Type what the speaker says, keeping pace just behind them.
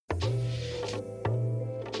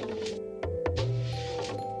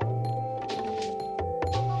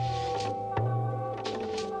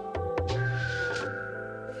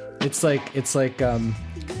It's like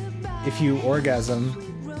if you orgasm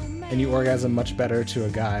and you orgasm much better to a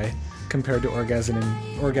guy compared to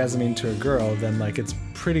orgasming to a girl, then like it's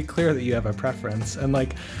pretty clear that you have a preference. And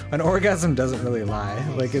like an orgasm doesn't really lie.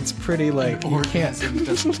 Like it's pretty like you can't.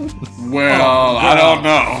 Well, I don't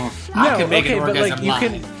know. I can make an orgasm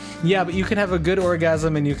lie. Yeah, but you can have a good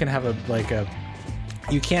orgasm and you can have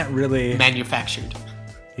you can't really manufactured.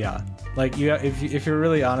 Yeah. Like if you're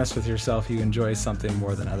really honest with yourself, you enjoy something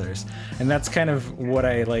more than others. And that's kind of what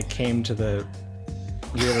I like came to the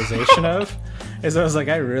realization of, is I was like,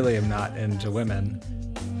 I really am not into women.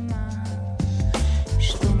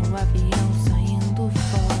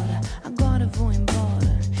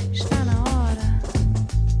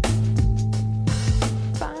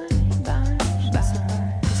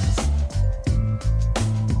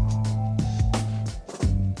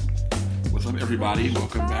 What's up, everybody?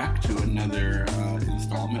 Welcome back to another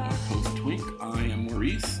installment of Post Twink. I am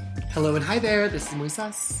Maurice. Hello and hi there. This is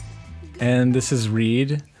Moises. And this is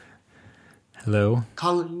Reed. Hello.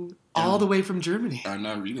 Calling all the way from Germany.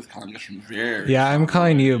 No, Reed is calling us from very. Yeah, I'm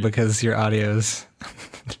calling you because your audio's.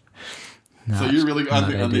 So you're really on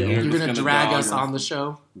the air. You're going to drag us on the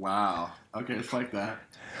show? Wow. Okay, it's like that.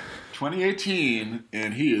 2018,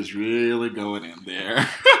 and he is really going in there.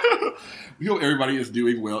 We hope everybody is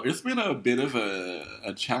doing well. It's been a bit of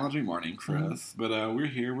a challenging morning for us, but we're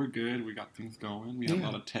here. We're good. We got things going. We have a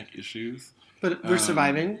lot of tech issues. But we're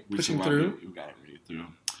surviving, pushing through. We got it really through.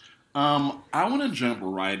 I want to jump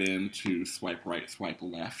right into swipe right, swipe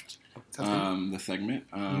left, the segment.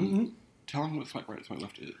 Tell them what swipe right, swipe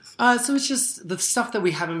left is. So it's just the stuff that we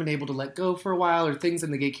haven't been able to let go for a while, or things in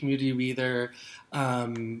the gay community we either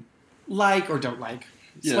like or don't like.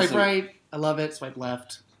 Swipe right, I love it. Swipe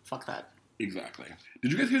left, fuck that. Exactly.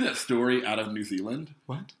 Did you guys hear that story out of New Zealand?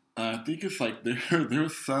 What? I think it's like there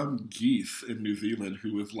was some geese in New Zealand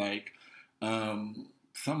who was like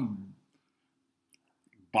some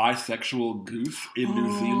bisexual goose in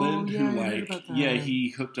New Zealand who he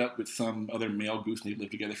hooked up with some other male goose and they lived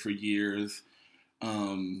together for years.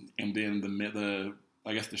 And then the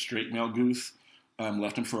straight male goose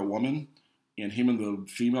left him for a woman, and him and the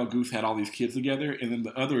female goose had all these kids together, and then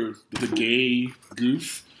the gay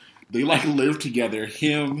goose, they like lived together,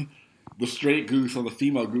 him, the straight goose, and the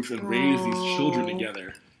female goose, and raised these children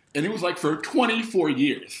together. And it was like for 24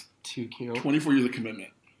 years. Too cute. 24 years of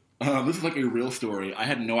commitment. This is like a real story. I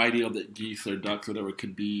had no idea that geese or ducks or whatever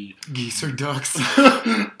could be... Geese or ducks.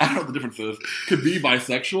 I don't know what the difference is. Could be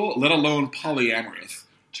bisexual, let alone polyamorous.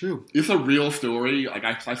 True. It's a real story. Like,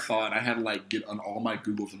 I saw it. I had to, like, get on all my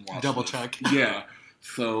Googles and watch Double this. check. Yeah.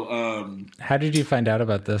 So, How did you find out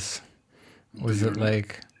about this? Was it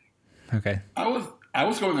like... Okay. I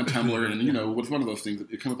was going on Tumblr, and, it was one of those things.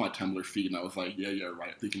 It came up my Tumblr feed, and I was like, yeah,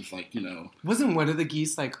 right. Thinking it's like, Wasn't one of the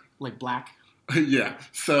geese, like black? Yeah.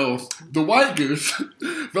 So the white goose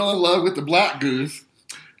fell in love with the black goose,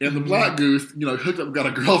 and the black goose, hooked up, got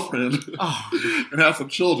a girlfriend, and had some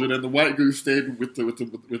children. And the white goose stayed with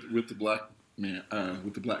the black man,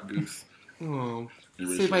 with the black goose. Oh,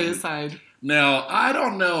 stay by his side. Now, I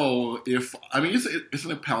don't know if it's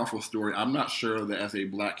a powerful story. I'm not sure that as a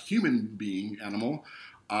black human being animal,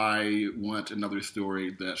 I want another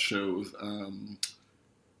story that shows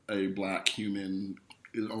a black human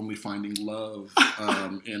is only finding love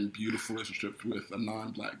and beautiful relationships with a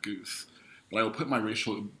non-black goose. But I will put my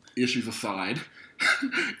racial issues aside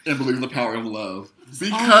and believe in the power of love.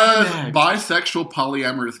 Because bisexual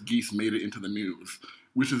polyamorous geese made it into the news,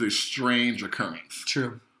 which is a strange occurrence.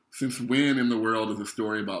 True. Since when in the world is a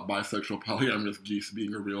story about bisexual polyamorous geese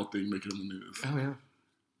being a real thing making it in the news? Oh, yeah.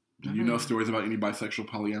 Do you know stories about any bisexual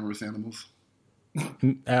polyamorous animals?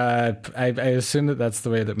 I assume that's the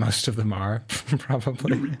way that most of them are,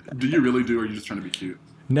 probably. Do you really do, or are you just trying to be cute?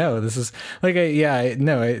 No, this is like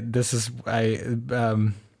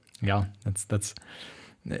that's.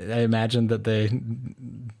 I imagine that they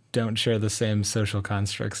don't share the same social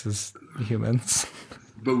constructs as humans.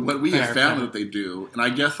 But what we have found that they do, and I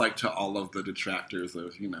guess like to all of the detractors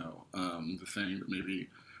of the saying that maybe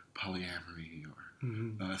polyamory or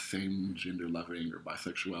same gender loving or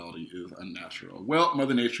bisexuality is unnatural. Well,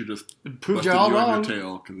 Mother Nature just proved you all wrong. Your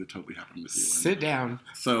tail because it totally happened in New Zealand. Sit down.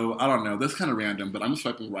 So I don't know. That's kind of random, but I'm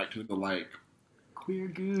swiping right to the queer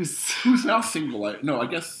goose who's now single. No, I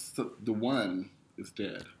guess the one is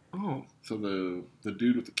dead. Oh, so the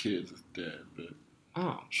dude with the kids is dead. But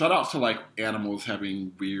shout out to animals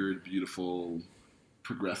having weird, beautiful,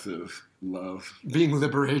 progressive love. Being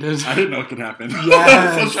liberated. I didn't know it could happen.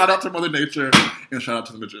 Yes. So shout out to Mother Nature and shout out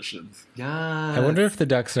to the magicians. Yeah. I wonder if the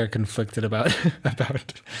ducks are conflicted about their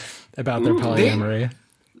polyamory.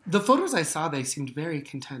 The photos I saw, they seemed very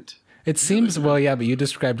content. It seems, well, yeah, but you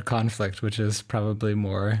described conflict, which is probably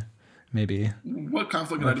more, maybe. What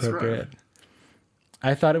conflict did I describe?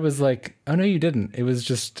 I thought it was like, oh, no, you didn't. It was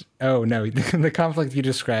just, oh, no, the conflict you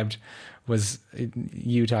described was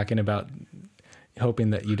you talking about hoping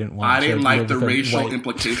that you didn't want I didn't like the racial white...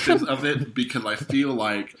 implications of it, because I feel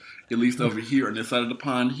like, at least over here on this side of the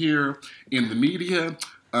pond here, in the media,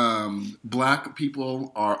 black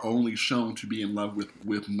people are only shown to be in love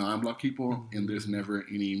with non-black people, and there's never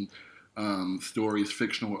any stories,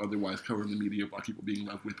 fictional or otherwise, covered in the media of black people being in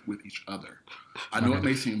love with each other. I know it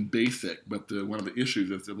may seem basic, but one of the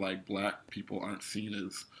issues is that like black people aren't seen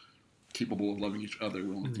as capable of loving each other.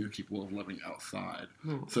 We're only capable of loving outside.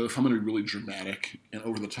 So if I'm going to be really dramatic and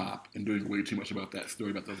over the top and doing way too much about that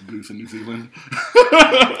story about those goose in New Zealand.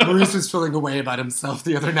 Maurice was feeling away about himself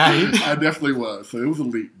the other night. I definitely was. So it was a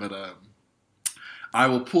leap, but I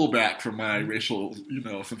will pull back from my racial,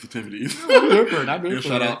 sensitivities. I'm here for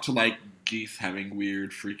shout out to like geese having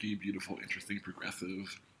weird, freaky, beautiful, interesting,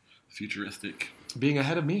 progressive, futuristic. Being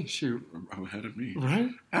ahead of me, shoot. Ahead of me. Right?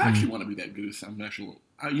 I actually want to be that goose. I'm actually,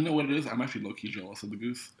 you know what it is? I'm actually low-key jealous of the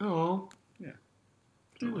goose. Oh. Yeah.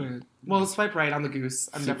 Do it. Well, swipe right on the goose.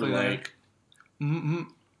 I'm Super definitely like.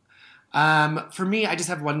 For me, I just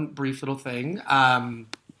have one brief little thing. And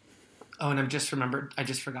I just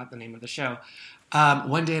forgot the name of the show.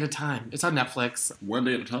 One Day at a Time. It's on Netflix. One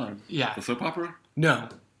Day at a Time? Yeah. The soap opera? No.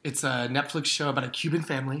 It's a Netflix show about a Cuban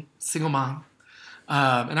family, single mom.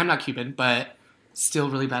 And I'm not Cuban, but still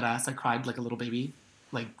really badass. I cried like a little baby,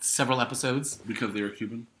 like several episodes. Because they were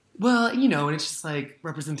Cuban? Well, and it's just like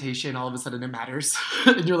representation, all of a sudden it matters.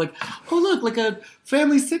 And you're like, oh look, like a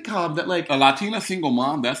family sitcom that like... A Latina single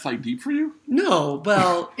mom, that's like deep for you? No,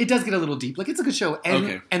 well, it does get a little deep. Like it's a good show.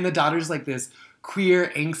 And the daughter's like this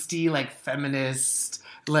queer, angsty, like feminist...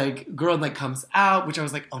 like girl like comes out, which I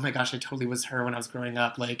was like, oh my gosh, I totally was her when I was growing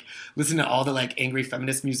up, like listening to all the like angry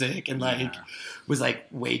feminist music and like was like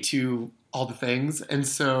way too all the things. And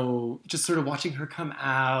so just sort of watching her come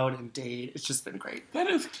out and date, it's just been great. That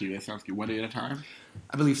is cute. That sounds cute. One Day at a Time?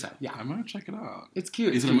 I believe so, yeah. I'm gonna check it out. It's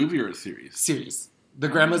cute. Is it a movie or a series? Series. The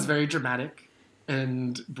grandma's very dramatic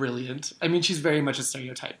and brilliant. I mean, she's very much a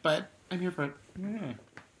stereotype, but I'm here for it. Yeah.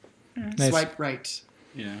 Nice. Swipe right.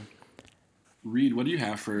 Yeah. Reed, what do you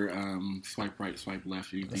have for swipe right, swipe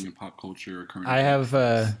left? Anything in pop culture or current? I have,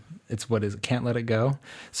 it's what is it? Can't Let It Go.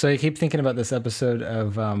 So I keep thinking about this episode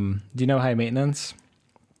of, do you know High Maintenance?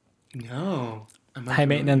 No. High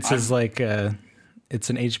Maintenance is like,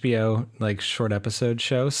 it's an HBO like short episode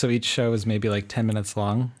show. So each show is maybe like 10 minutes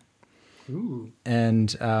long. Ooh.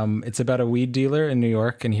 And it's about a weed dealer in New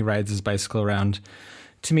York, and he rides his bicycle around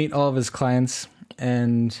to meet all of his clients.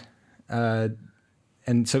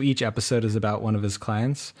 And so each episode is about one of his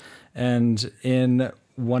clients. And in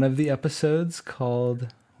one of the episodes called,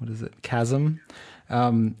 what is it? Chasm.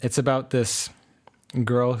 It's about this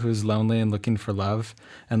girl who's lonely and looking for love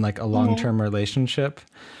and like a long-term relationship.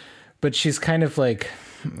 But she's kind of like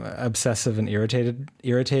obsessive and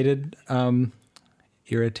irritative about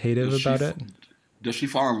it. Does she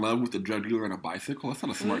fall in love with a drug dealer on a bicycle? That's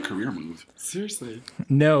not a smart career move. Seriously.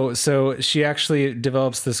 No, so she actually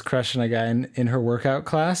develops this crush on a guy in her workout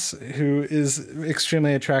class who is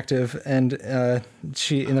extremely attractive, and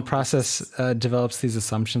she, in the process, develops these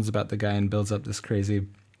assumptions about the guy and builds up this crazy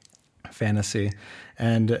fantasy.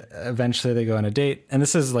 And eventually they go on a date. And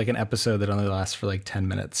this is like an episode that only lasts for like 10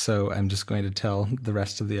 minutes, so I'm just going to tell the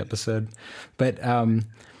rest of the episode. But...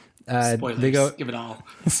 spoilers. They go, give it all.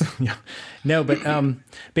 Yeah. No, but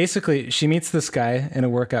basically she meets this guy in a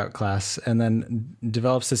workout class and then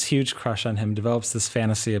develops this huge crush on him, develops this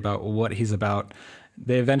fantasy about what he's about.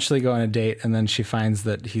 They eventually go on a date, and then she finds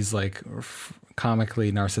that he's like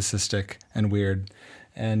comically narcissistic and weird.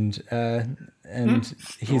 And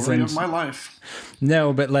he's Story of my life.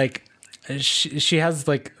 No, but like she has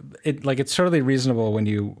like it's totally reasonable when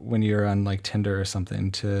you're on like Tinder or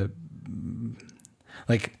something to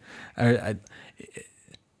like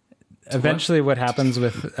eventually what happens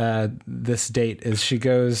with this date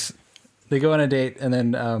is they go on a date, and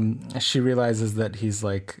then she realizes that he's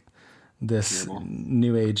like this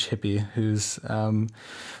new age hippie who's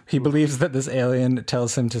he believes that this alien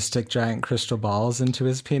tells him to stick giant crystal balls into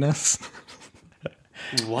his penis.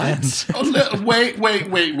 What? Wait.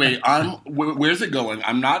 Where's it going?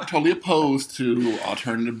 I'm not totally opposed to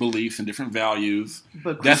alternative beliefs and different values.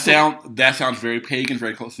 But that sounds very pagan,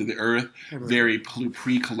 very close to the earth, very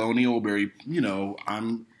pre-colonial, very,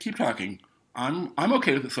 keep talking. I'm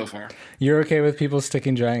okay with it so far. You're okay with people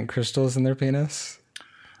sticking giant crystals in their penis?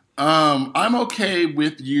 I'm okay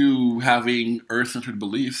with you having Earth-centered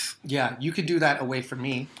beliefs. Yeah, you could do that away from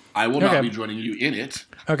me. I will not be joining you in it.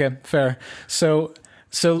 Okay, fair. So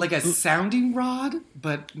like a sounding rod,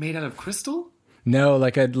 but made out of crystal. No,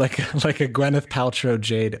 like a Gwyneth Paltrow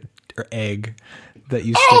jade or egg that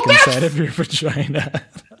you stick inside of your vagina.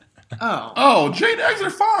 Oh, jade eggs are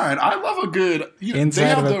fine. I love a good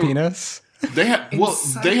inside of a penis. They have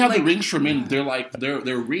the rings for men. They're like they're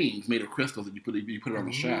rings made of crystals that you put it on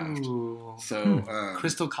the shaft. So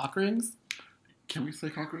crystal cock rings. Can we say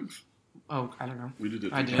cock rings? Oh, I don't know. We did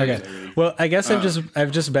it. I did. Okay. Well, I guess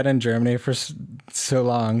I've just been in Germany for so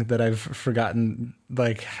long that I've forgotten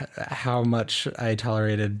like how much I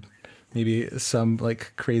tolerated maybe some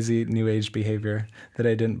like crazy new age behavior that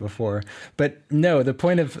I didn't before. But no, the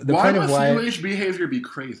point of why new age behavior be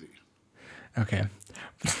crazy? Okay.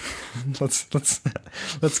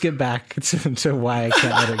 let's get back to why I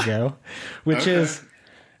can't let it go, which is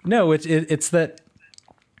no, it's that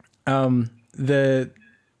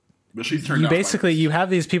but she's turned out basically you have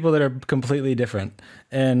these people that are completely different,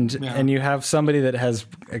 and you have somebody that has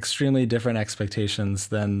extremely different expectations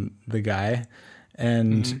than the guy,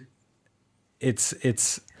 and it's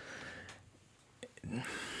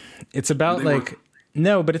about like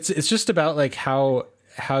no, but it's just about like how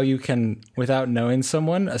you can, without knowing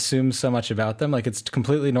someone, assume so much about them. Like it's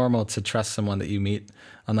completely normal to trust someone that you meet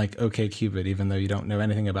on like OkCupid, even though you don't know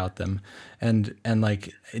anything about them. And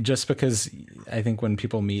like, just because I think when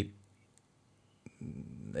people meet,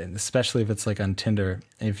 especially if it's like on Tinder,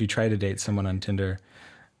 if you try to date someone on Tinder,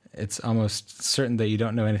 it's almost certain that you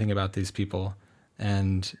don't know anything about these people.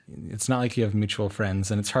 And it's not like you have mutual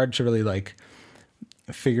friends, and it's hard to really like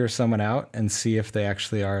figure someone out and see if they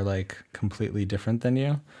actually are like completely different than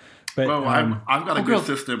you. But I've got a good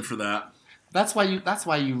system for that. That's why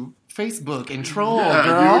you Facebook and troll,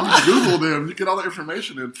 girl. You just Google them. You get all the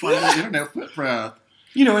information and find the internet footprint.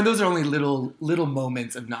 You know, and those are only little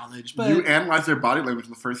moments of knowledge. But you analyze their body language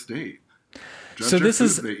on the first date. So this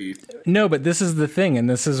is no, but this is the thing, and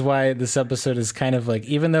this is why this episode is kind of like,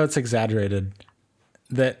 even though it's exaggerated,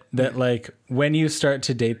 that like when you start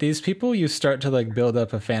to date these people, you start to like build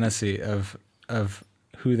up a fantasy of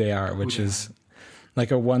who they are, which is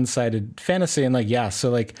like a one-sided fantasy. And like, yeah, so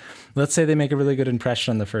like, let's say they make a really good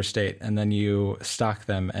impression on the first date, and then you stalk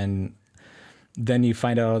them, and then you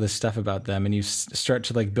find out all this stuff about them, and you start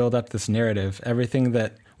to like build up this narrative. Everything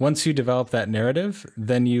that, once you develop that narrative,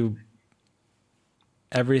 then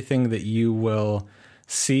everything that you will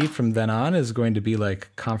see from then on is going to be like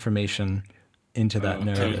confirmation into that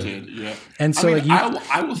narrative. Yeah. And so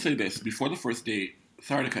I will say this before the first date.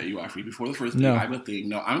 Sorry to cut you off. Before the first date, I have a thing.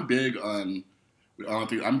 No, I'm big on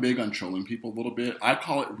trolling people a little bit. I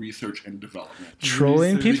call it research and development.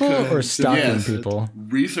 Trolling people or stalking people?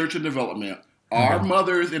 Research and development. Our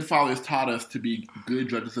mothers and fathers taught us to be good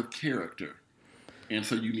judges of character. And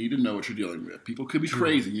so you need to know what you're dealing with. People could be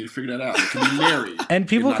crazy. You need to figure that out. They could be married. And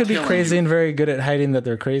people could be crazy and very good at hiding that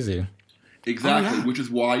they're crazy. Exactly, which is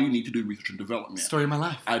why you need to do research and development. Story of my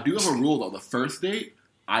life. I do have a rule, though. The first date,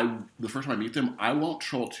 the first time I meet them, I won't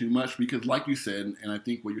troll too much because, like you said, and I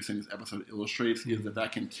think what you're saying this episode illustrates, is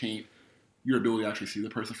that can taint your ability to actually see the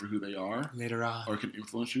person for who they are. Later on. Or can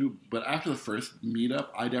influence you. But after the first meetup,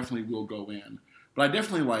 I definitely will go in. But I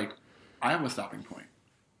definitely, I have a stopping point.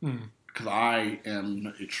 Because I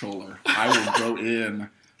am a troller. I will go in.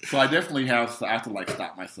 So I definitely have to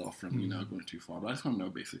stop myself from, going too far. But I just want to know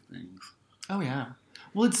basic things. Oh, yeah.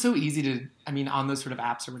 Well, it's so easy to, on those sort of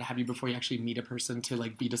apps or what have you, before you actually meet a person, to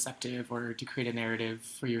be deceptive or to create a narrative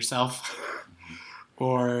for yourself.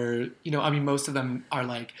 Or, most of them are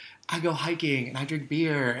like, I go hiking and I drink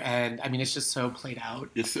beer. And, it's just so played out.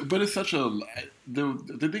 But it's such a,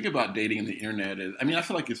 the thing about dating and the internet is, I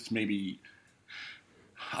feel like it's maybe,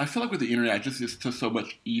 with the internet, it's just so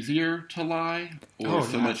much easier to lie, or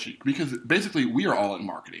much, because basically we are all in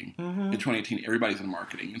marketing. In 2018, everybody's in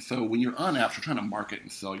marketing. And so when you're on apps, you're trying to market and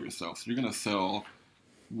sell yourself. So you're going to sell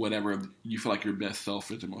whatever you feel like your best self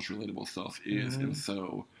is, the most relatable self is. And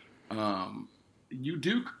so you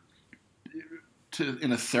do,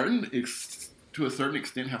 to a certain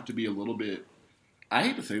extent, have to be a little bit, I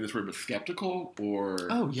hate to say this word, but skeptical, or...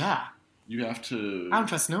 Oh, yeah. You have to... I don't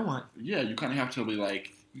trust no one. Yeah, you kind of have to be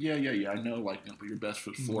like, yeah, I know, put your best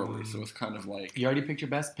foot forward. So it's kind of like... You already picked your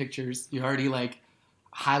best pictures. You already,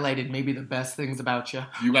 highlighted maybe the best things about you.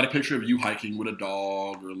 You got a picture of you hiking with a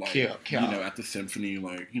dog, or, cute. At the symphony,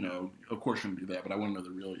 of course you can do that, but I want to know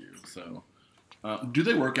the real you, so... do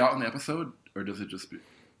they work out in the episode, or does it just be...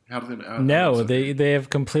 No, they have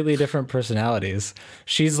completely different personalities.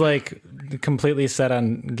 She's, completely set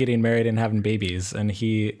on getting married and having babies, and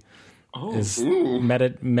he is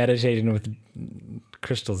meditating with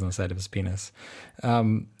crystals inside of his penis.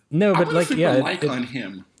 No, but like, yeah. On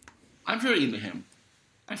him. I'm very into him.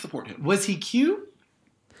 I support him. Was he cute?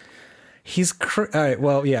 He's all right.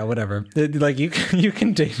 Well, yeah, whatever. Like you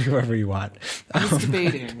can date whoever you want. I was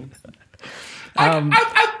debating.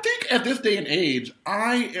 I think at this day and age,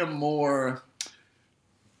 I am more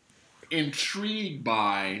intrigued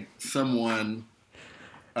by someone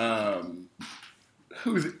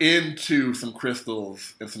who's into some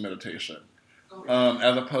crystals and some meditation,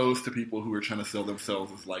 as opposed to people who are trying to sell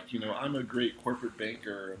themselves as like, I'm a great corporate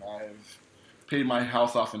banker and I've paid my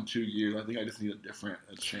house off in 2 years. I think I just need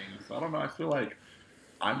a change. So I don't know. I feel like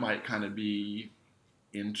I might kind of be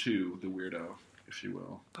into the weirdo, if you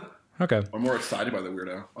will. Okay. Or more excited by the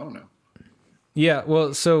weirdo. I don't know. Yeah.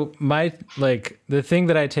 Well, so the thing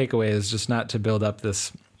that I take away is just not to build up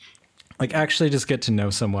this, like actually just get to know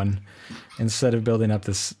someone instead of building up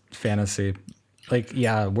this fantasy. Like,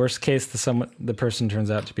 yeah, worst case, the person turns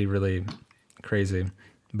out to be really crazy.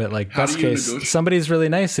 But like best case, somebody's really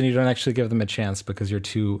nice and you don't actually give them a chance because you're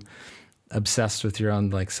too obsessed with your own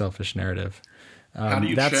like selfish narrative. How do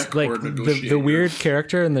you that's check like or negotiate the weird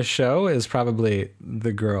character in the show is probably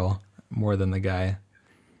the girl more than the guy.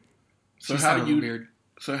 So how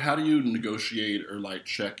do you negotiate or like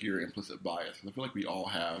check your implicit bias? I feel like we all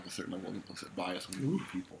have a certain level of implicit bias when we meet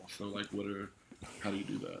people. So like how do you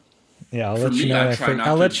do that? Yeah, I'll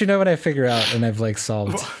let you know when I figure out and I've like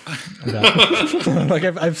solved that. Like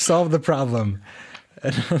I've solved the problem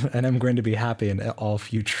and I'm going to be happy in all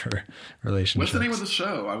future relationships. What's the name of the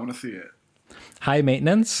show? I want to see it. High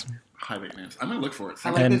Maintenance. High Maintenance. I'm going to look for it.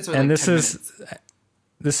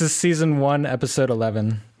 This is season 1, episode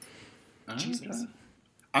 11. Jesus.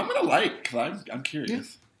 I'm going to like, because I'm curious. Yeah.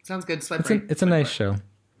 Sounds good. It's a nice show.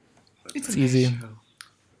 It's easy. Nice show.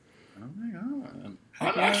 Oh my God.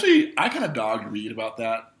 I kind of dogged Reed about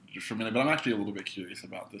that just for a minute, but I'm actually a little bit curious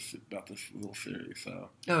about this little series. So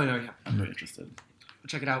I'm very interested.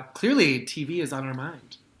 Check it out. Clearly, TV is on our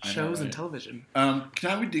mind. Shows and television. Can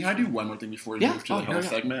I do one more thing before we move to the whole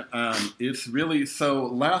segment? It's really so.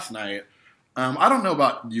 Last night, I don't know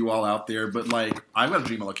about you all out there, but like I've got a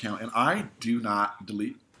Gmail account and I do not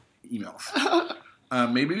delete emails.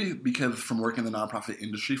 Maybe because from working in the nonprofit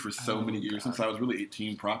industry for so many years since I was really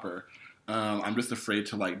 18 proper. I'm just afraid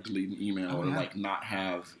to like delete an email or like not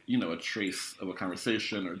have a trace of a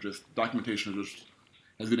conversation or just documentation just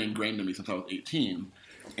has been ingrained in me since I was 18.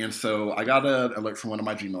 And so I got an alert from one of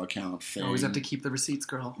my Gmail accounts saying, always have to keep the receipts,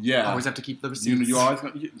 girl. Yeah, always have to keep the receipts. You always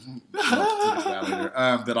that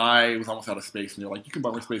I was almost out of space, and they're like, "You can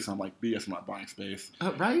buy more space." And I'm like, "BS, I'm not buying space."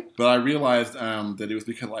 Right. But I realized that it was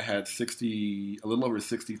because I had a little over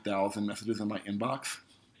 60,000 messages in my inbox.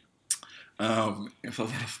 And so I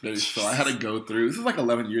was out of space. So I had to go through. This is like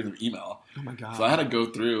 11 years of email. Oh my God. So I had to go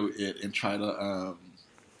through it and try to,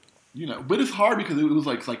 but it's hard because it was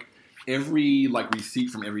like every like receipt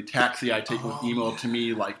from every taxi I take was emailed to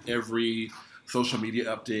me, like every social media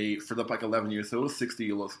update for the like 11 years. So it was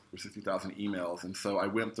 60,000 emails. And so I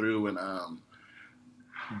went through and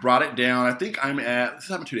brought it down. I think this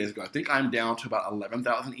happened 2 days ago. I think I'm down to about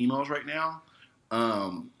 11,000 emails right now.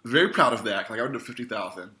 Very proud of that. Like I went to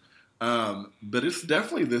 50,000. But it's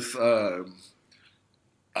definitely this a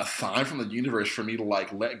sign from the universe for me to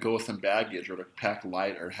like let go of some baggage or to pack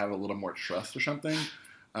light or have a little more trust or something.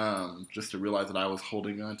 Just to realize that I was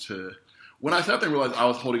holding on to. When I sat there and realized I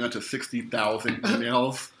was holding on to 60,000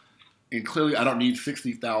 emails, and clearly I don't need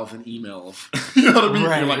 60,000 emails. You know what I mean?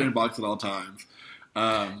 In my inbox at all times.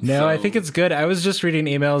 I think it's good. I was just reading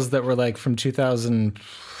emails that were like from 2000.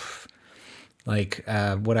 Like,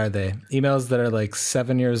 what are they? Emails that are like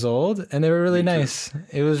 7 years old, and they were really nice.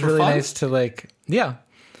 It was really nice to like, yeah.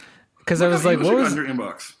 Because I was like, what was your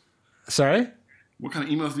inbox? Sorry? What kind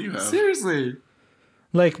of emails do you have? Seriously?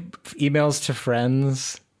 Like emails to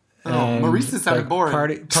friends. Maurice is sounded bored.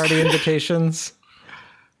 Party invitations.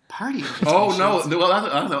 Party invitations? Oh, no. Well,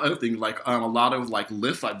 that's the other thing. Like, a lot of, like,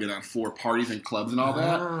 lists I've been on for parties and clubs and all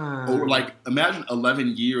that. Or, like, imagine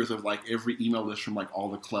 11 years of, like, every email list from, like, all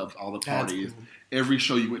the clubs, all the parties. Cool. Every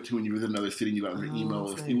show you went to when you were in another city and you got on your email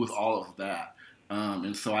list. Nice. It was all of that.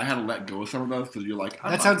 And so I had to let go of some of those because you're like...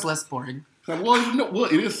 That sounds less boring. Well,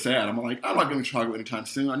 it is sad. I'm like, I'm not going to Chicago anytime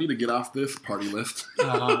soon. I need to get off this party list.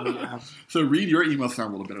 Yeah. So, Reed, your emails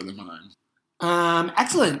sound a little better than mine.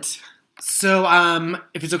 Excellent. So,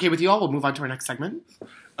 if it's okay with you all, we'll move on to our next segment.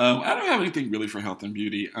 I don't have anything really for health and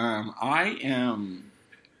beauty. I'm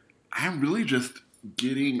really just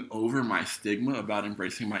getting over my stigma about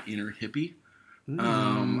embracing my inner hippie.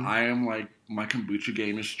 I am like, my kombucha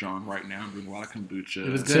game is strong right now. I'm doing a lot of kombucha. It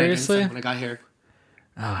was good. Seriously? When I got here.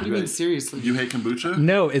 What do you mean, seriously? You hate kombucha?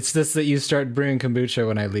 No, it's just that you start brewing kombucha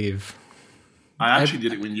when I leave. I actually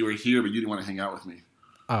did it when you were here, but you didn't want to hang out with me.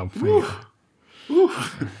 Oh,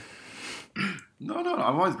 No,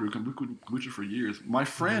 I've always brewed kombucha for years. My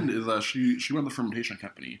friend is she runs a fermentation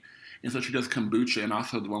company, and so she does kombucha and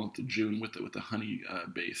also the one with the June with the honey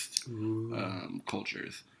based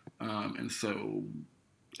cultures. And so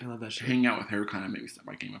I love that shit. Hanging out with her kind of made me step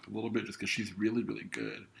my game up a little bit, just because she's really, really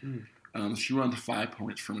good. She runs a 5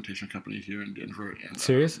 Points fermentation company here in Denver. And,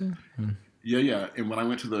 seriously? Yeah. And when I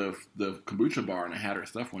went to the kombucha bar and I had her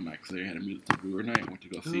stuff one night, because they had a meet at the brewer night, I went to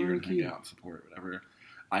go see her and hang out, support, whatever.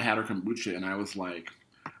 I had her kombucha, and I was like,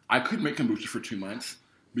 I couldn't make kombucha for 2 months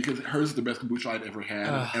because hers is the best kombucha I'd ever had.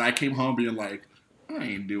 And I came home being like, I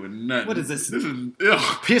ain't doing nothing. What is this? This is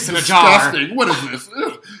piss in a jar. What is this?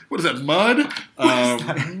 What is that, mud? What is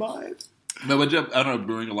that, mud? No, but I don't know,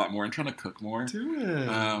 brewing a lot more and trying to cook more. Do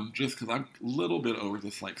it. Just because I'm a little bit over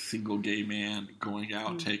this like single gay man going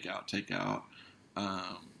out, take out, dinner,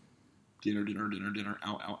 out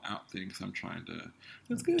thing. So I'm trying to.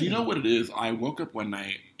 That's good. Do you know what it is? I woke up one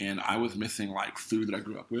night and I was missing like food that I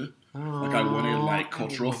grew up with. Like I wanted like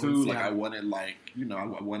cultural food. Like I wanted like I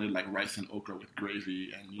wanted like rice and okra with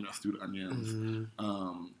gravy and stewed onions,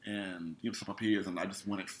 and sopapillas, and I just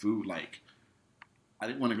wanted food like. I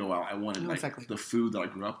didn't want to go out. I wanted the food that I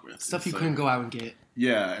grew up with. Stuff you couldn't go out and get.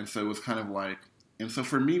 Yeah, and so it was kind of like, and so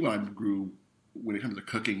for me when it comes to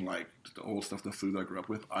cooking, like the old stuff, the food that I grew up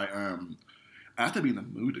with, I have to be in the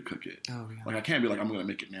mood to cook it. Oh yeah. Like I can't be like I'm going to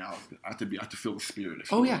make it now. I have to feel the spirit.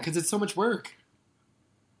 Oh yeah, because it's so much work.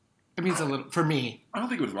 I mean, it's a little for me. I don't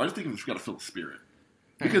think it was. I just think you got to feel the spirit.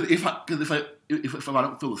 Because if I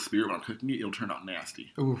don't feel the spirit when I'm cooking it, it'll turn out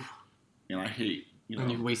nasty. Oof. And I hate. And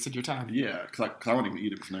you've wasted your time. Yeah, because I won't even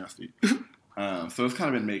eat it if it's nasty. So it's kind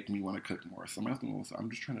of been making me want to cook more. So I'm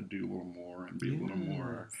just trying to do a little more and be a little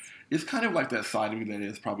more. It's kind of like that side of me that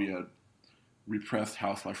is probably a repressed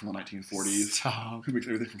housewife from the 1940s. Stop. Who makes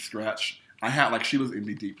everything from scratch. I had, like, she was in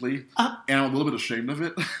me deeply. And I'm a little bit ashamed of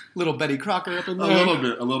it. Little Betty Crocker up in there.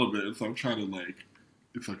 A little bit. And so I'm trying to, like,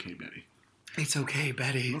 it's okay, Betty. It's okay,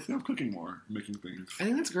 Betty. Let's see, I'm cooking more, making things. I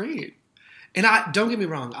think that's great. And don't get me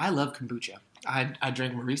wrong, I love kombucha. I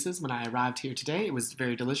drank Maurice's when I arrived here today. It was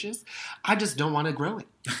very delicious. I just don't want to grow it.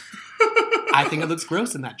 I think it looks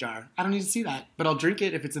gross in that jar. I don't need to see that. But I'll drink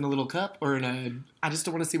it if it's in a little cup or I just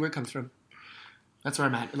don't want to see where it comes from. That's where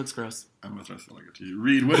I'm at. It looks gross. I'm going to try to like it to you.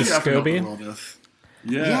 Reed, what do you have about wellness?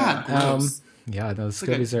 Yeah, gross. Those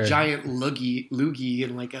Scobies are... giant loogie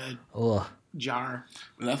in like a jar.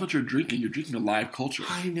 But that's what you're drinking. You're drinking a live culture.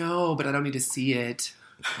 I know, but I don't need to see it.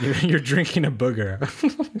 You're drinking a booger.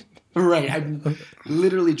 Right, I'm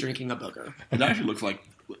literally drinking a booger. It actually looks like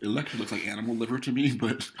animal liver to me,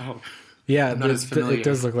 but yeah, it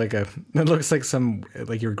does look like it looks like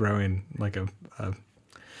you're growing like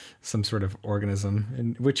some sort of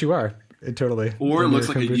organism, which you are totally. Or it looks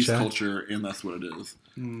like a yeast culture, and that's what it is.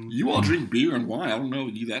 You all drink beer and wine. I don't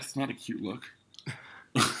know. That's not a cute look.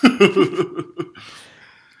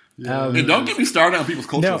 And don't get me started on people's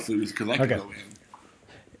cultural foods because I can go in.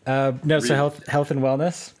 So health and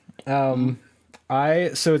wellness.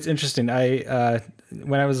 So it's interesting.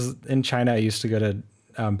 When I was in China, I used to go to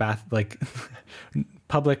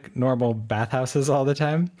public normal bathhouses all the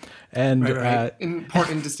time, and right.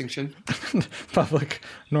 Important distinction. Public,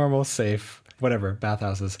 normal, safe, whatever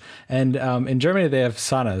bathhouses. And in Germany, they have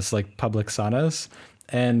saunas, like public saunas,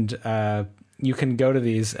 and you can go to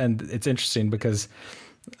these, and it's interesting because,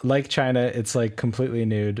 like China, it's like completely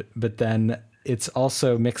nude, but then it's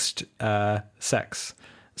also mixed sex.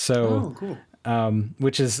 So, cool.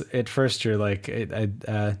 Which is at first you're like,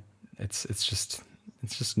 it's just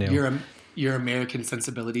new. Your American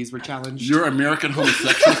sensibilities were challenged. Your American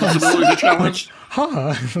homosexual sensibilities are challenged.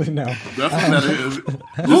 No, that's what that is.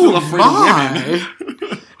 This is afraid of women.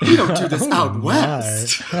 We don't do this out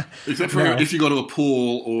west. Except for if you go to a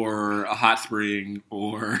pool or a hot spring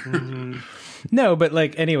or. No, but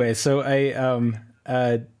like anyway. So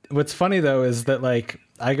what's funny though is that like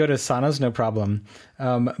I go to saunas no problem,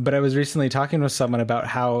 but I was recently talking with someone about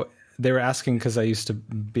how they were asking because I used to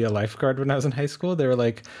be a lifeguard when I was in high school. They were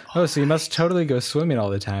like, "Oh, so you must totally go swimming all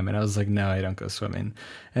the time?" And I was like, "No, I don't go swimming."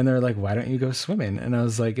 And they were like, "Why don't you go swimming?" And I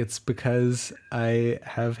was like, "It's because I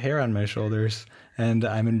have hair on my shoulders and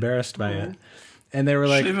I'm embarrassed by it." And they were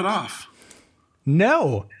like, "Shave it off."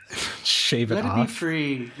 No, shave it off. Let it be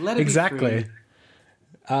free. Let it exactly. be free.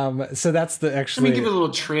 So that's the actually. I mean, give it a little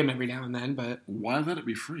trim every now and then, but why let it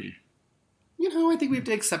be free? I think we have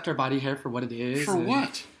to accept our body hair for what it is. For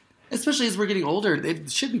what? Especially as we're getting older, it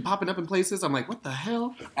should be popping up in places. I'm like, what the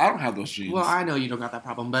hell? I don't have those genes. Well, I know you don't got that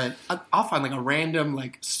problem, but I'll find like a random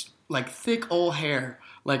like thick old hair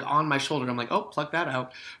like on my shoulder. I'm like, oh, pluck that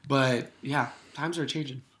out. But yeah, times are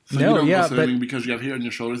changing. So you don't go swimming because you have hair on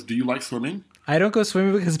your shoulders. Do you like swimming? I don't go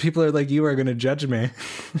swimming because people are like, you are going to judge me.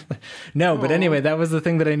 No, but anyway, that was the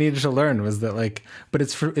thing that I needed to learn was that like, but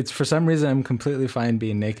it's for some reason I'm completely fine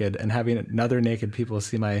being naked and having other naked people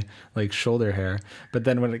see my like shoulder hair. But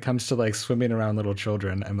then when it comes to like swimming around little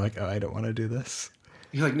children, I'm like, oh, I don't want to do this.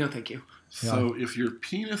 You're like, no, thank you. So if your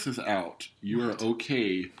penis is out, you are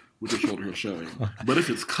okay with your shoulder hair showing. But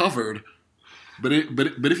if it's covered, but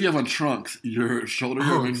if you have on trunks, your shoulder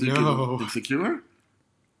hair makes you insecure?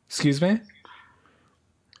 Excuse me?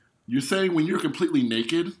 You're saying when you're completely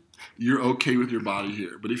naked, you're okay with your body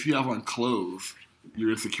hair. But if you have on clothes,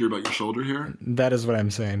 you're insecure about your shoulder hair? That is what I'm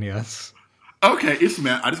saying, yes. Okay, it's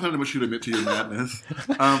mad. I just wanted to want you to admit to your madness.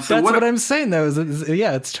 So that's what I'm saying, though.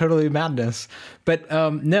 It's totally madness. But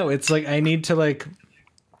no, it's like I need to like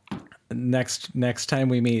next time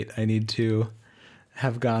we meet, I need to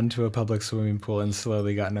have gone to a public swimming pool and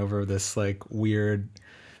slowly gotten over this like weird,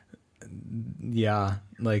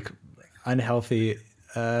 like unhealthy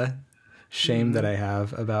shame that I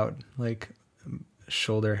have about like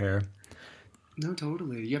shoulder hair. No,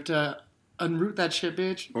 totally. You have to unroot that shit,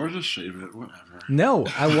 bitch. Or just shave it, whatever. No,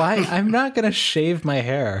 why? I'm not gonna shave my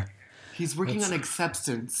hair. He's working on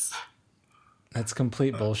acceptance. That's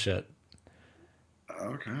complete bullshit.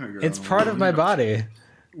 Okay. It's part of my body.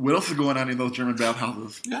 What else is going on in those German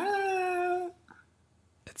bathhouses?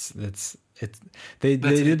 They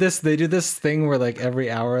do this thing where like every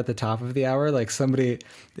hour at the top of the hour, like somebody,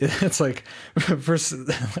 it's like first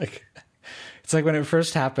like it's like when it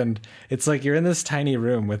first happened, it's like you're in this tiny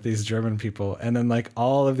room with these German people, and then like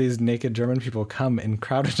all of these naked German people come and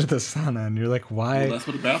crowd into the sauna, and you're like, why? Well, that's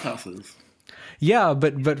what a bathhouse is. Yeah,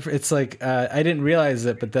 but it's like I didn't realize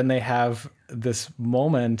it, but then they have this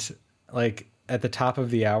moment like at the top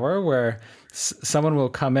of the hour where someone will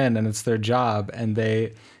come in and it's their job, and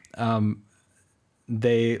they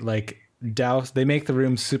like douse, they make the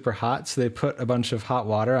room super hot, so they put a bunch of hot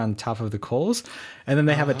water on top of the coals, and then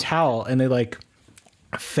they have a towel and they like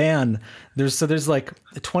fan. There's like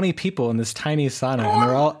 20 people in this tiny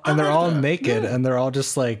sauna, and they're all naked, and they're all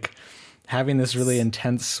just like having this really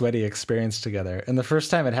intense sweaty experience together. And the first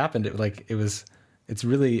time it happened,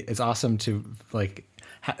 it's awesome to like.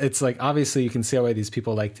 It's like obviously you can see why these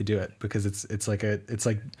people like to do it, because it's like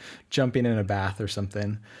jumping in a bath or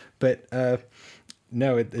something. But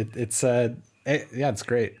no, it's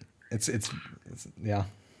great. It's yeah.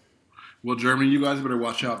 Well, Germany, you guys better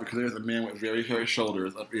watch out, because there's a man with very hairy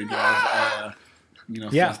shoulders up in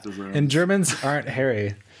y'all's festive room. And Germans aren't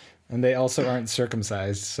hairy, and they also aren't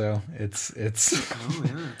circumcised, so it's. Oh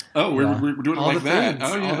yeah. Oh, we're doing all it like that.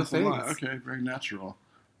 Things. Oh yeah, that's a lot. Okay, very natural.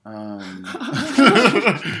 No,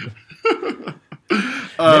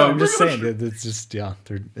 I'm just saying that it's just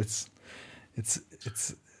it's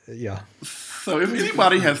yeah. So if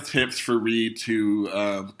anybody has tips for Reed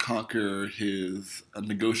to conquer his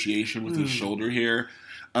negotiation with his shoulder hair,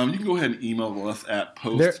 you can go ahead and email us at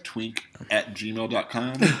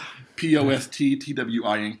posttwink@gmail.com,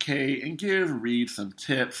 POSTTWINK, and give Reed some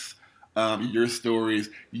tips, your stories,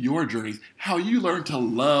 your journeys, how you learn to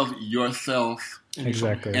love yourself.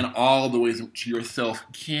 Exactly. And all the ways in which yourself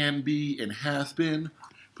can be and has been.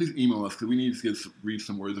 Please email us, because we need to read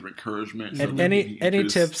some words of encouragement. And any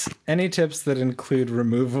tips that include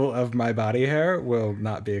removal of my body hair will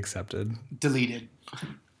not be accepted. Deleted.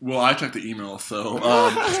 Well, I checked the email,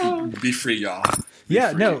 so be free, y'all.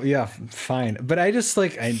 Fine. But I just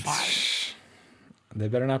like they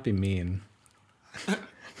better not be mean.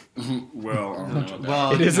 Well, I don't know about that.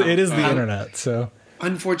 Well, it is the internet, so.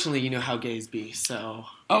 Unfortunately, you know how gays be, so...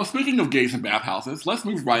 Oh, speaking of gays and bathhouses, let's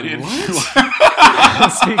move right in.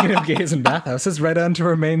 Speaking of gays and bathhouses, right on to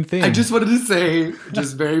our main theme. I just wanted to say,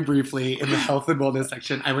 just very briefly, in the health and wellness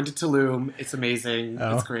section, I went to Tulum. It's amazing.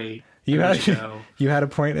 Oh. It's great. You had a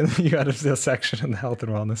point you had a section in the health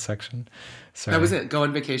and wellness section. Sorry. That was it. Go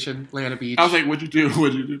on vacation, lay on a beach. I was like, what'd you do?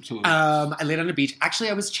 What'd you do to Tulum? I laid on a beach. Actually,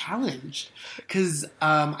 I was challenged because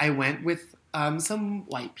I went with some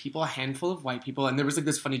white people, a handful of white people, and there was like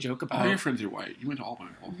this funny joke about... All your friends are white. You went to all white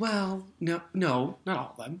people. Well, no, not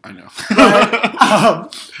all of them. I know.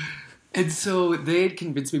 But, and so they had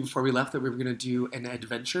convinced me before we left that we were going to do an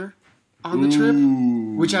adventure on the trip,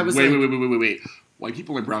 which I was wait. White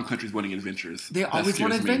people in brown countries wanting adventures. They always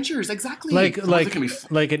want adventures, exactly. Like an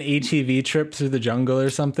ATV trip through the jungle or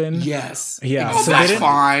something? Yes. Yeah. So that's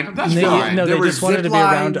fine. That's fine. No, they just wanted to be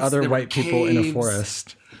around other white people in a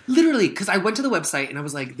forest. Literally, because I went to the website and I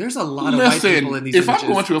was like, "There's a lot of white people in these if images."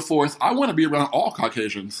 I'm going to a forest, I want to be around all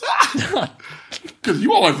Caucasians. Because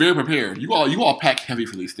you all are very prepared. You all pack heavy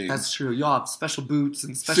for these things. That's true. Y'all have special boots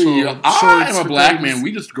and special shorts. I am a black man.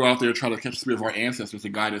 We just go out there and try to catch the spirit of our ancestors to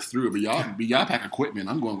guide us through. But y'all pack equipment.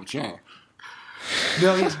 I'm going with y'all.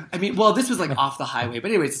 No, yeah. I mean, well, this was like off the highway, but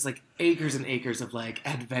anyways, it's like acres and acres of like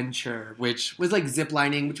adventure, which was like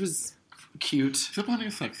ziplining, which was cute. Ziplining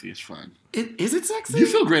is sexy. It's fun. Is it sexy? You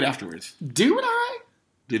feel great afterwards. Did I?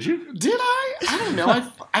 Did you? Did I? I don't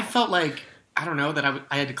know. I felt like, I don't know, that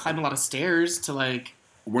I had to climb a lot of stairs to like...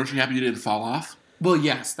 Weren't you happy you didn't fall off? Well,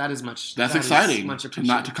 yes, that is much... That's exciting.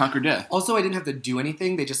 Not to conquer death. Also, I didn't have to do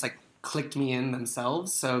anything. They just like clicked me in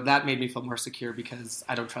themselves, so that made me feel more secure because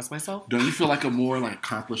I don't trust myself. Don't you feel like a more like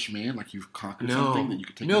accomplished man, like you've conquered something that you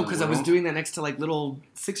could take? No, because I was doing that next to like little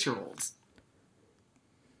 6-year-olds.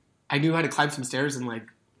 I knew how to climb some stairs and like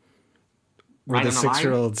were the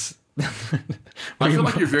 6-year-olds. I feel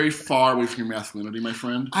like you're very far away from your masculinity, my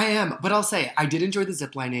friend. I am, but I'll say I did enjoy the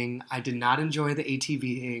ziplining. I did not enjoy the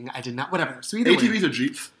ATVing. I did not. Whatever. So either ATVs are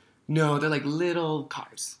Jeeps. No, they're like little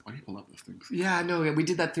cars. Why do people love those things? Yeah, no, we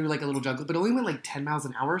did that through like a little jungle, but it only went like 10 miles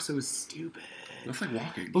an hour, so it was stupid. That's like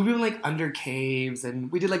walking. But we went like under caves, and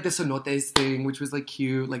we did like the cenotes thing, which was like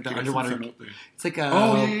cute, like the underwater. It's like a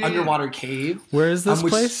underwater cave. Where is this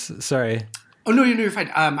place? Sorry. Oh no, you're fine.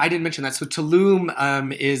 I didn't mention that. So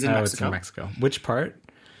Tulum is in Mexico. It's in Mexico. Which part?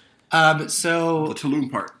 So the Tulum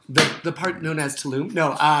part. The part known as Tulum.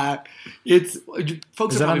 No, it's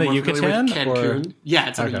folks is are that on the more Yucatan? With Cancun. Or? Yeah,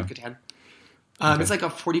 it's on the Yucatan. Okay. It's like a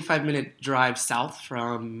 45-minute drive south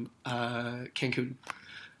from Cancun.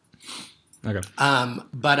 Okay.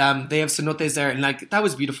 But they have cenotes there, and like that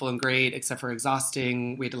was beautiful and great, except for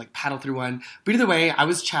exhausting. We had to like paddle through one. But either way, I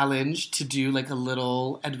was challenged to do like a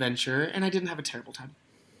little adventure, and I didn't have a terrible time.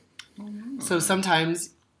 Oh, no. So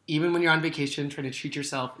sometimes, even when you're on vacation, trying to treat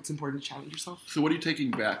yourself, it's important to challenge yourself. So what are you taking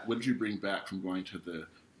back? What did you bring back from going to the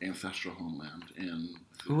ancestral homeland and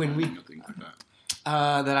things like that?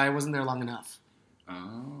 That I wasn't there long enough.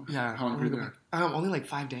 Oh. Yeah. How long were you there? Only like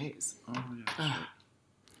 5 days. Oh, yeah.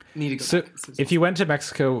 Need to go so back. If you went to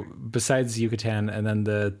Mexico besides Yucatan and then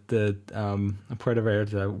the Puerto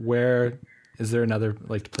Vallarta, where is there another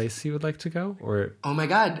like place you would like to go? Or oh my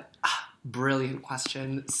god, brilliant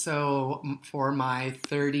question. So for my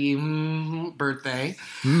 30th birthday,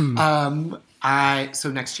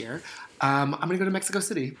 next year, I'm gonna go to Mexico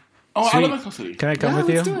City. Oh, I love Mexico City. Can I come with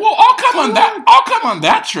you? Well, I'll come on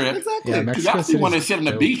that trip. Exactly. Yeah, Mexico City. You want to sit on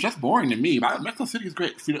the beach? That's boring to me. Mexico City is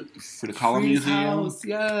great. For the Colony Museum. House.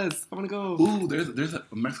 Yes, I want to go. Ooh, there's a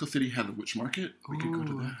Mexico City has a witch market. We could go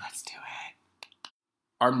to that. Let's do it.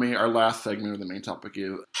 Our last segment of the main topic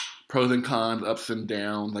is pros and cons, ups and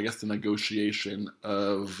downs. I guess the negotiation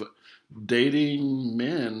of dating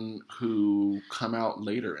men who come out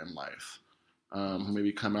later in life, who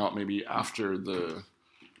maybe come out maybe after the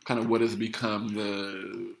kind of what has become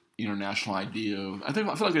the international idea of, I feel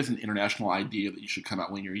like there's an international idea that you should come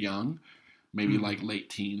out when you're young, maybe like late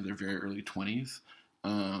teens or very early 20s.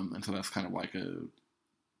 And so that's kind of like do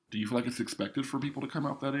you feel like it's expected for people to come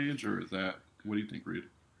out that age, or is that, what do you think, Reed?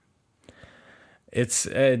 It's,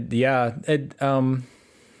 like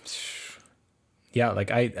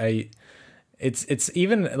it's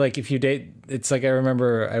even like if you date, it's like I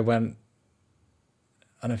remember I went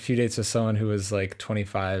on a few dates with someone who was like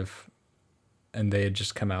 25 and they had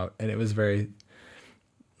just come out, and it was very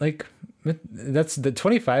like, that's the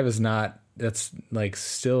 25 is not, that's like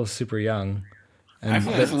still super young. And I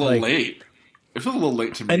feel like it's a little late. It feels a little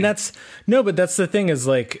late to me. And but that's the thing is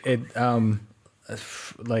like it,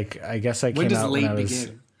 like I guess I came out when I was.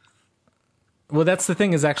 Begin? Well, that's the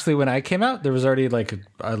thing is actually when I came out, there was already like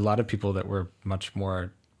a lot of people that were much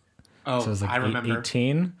more. Oh, so it was like I remember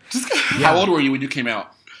 18. How old were you when you came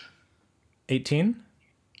out? 18.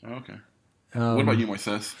 Oh, okay. What about you,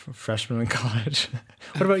 Moises? Freshman in college.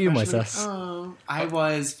 What about you, Moises? Oh, I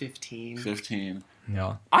was 15. 15.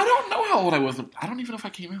 Yeah. I don't know how old I was. I don't even know if I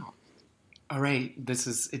came out. All right,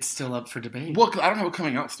 it's still up for debate. Well, because I don't have a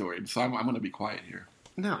coming out story, so I'm going to be quiet here.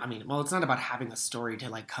 No, I mean, well, it's not about having a story to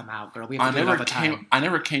like come out, girl. We I have to do it all the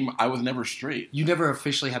never came. I was never straight. You never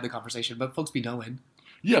officially had the conversation, but folks be knowing.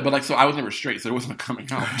 Yeah, but like, so I was never straight, so there wasn't a coming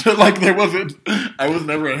out. Like, there wasn't. I was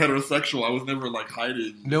never a heterosexual. I was never like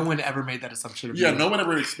hiding. No one ever made that assumption of you. you. No one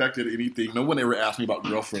ever expected anything. No one ever asked me about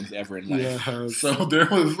girlfriends ever in life. Yeah. So there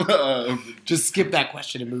was. Just skip that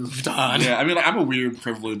question and moved on. Yeah, I mean, like, I'm a weird,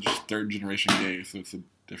 privileged, third generation gay, so it's a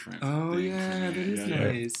different. Oh thing yeah, that is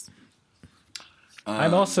nice.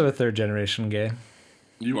 I'm also a third generation gay.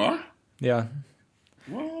 You are? Yeah.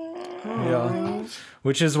 What? Yeah.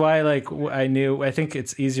 Which is why, like, I think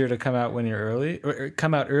it's easier to come out when you're early, or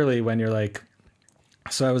come out early when you're like,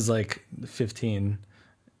 so I was like 15.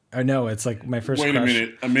 Or no, it's like my first Wait crush. a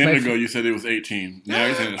minute. A minute ago you said it was 18. Now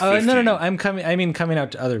you're saying it's 15. No. I mean coming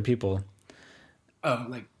out to other people. Oh,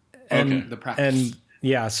 like, And the practice. And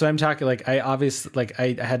yeah, so I'm talking like I obviously like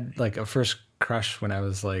I had like a first crush when I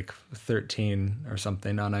was like 13 or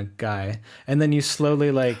something on a guy, and then you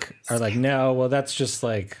slowly like are like, no, well that's just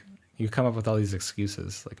like you come up with all these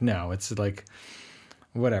excuses. Like, no, it's like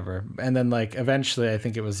whatever. And then like eventually I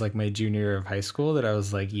think it was like my junior year of high school that I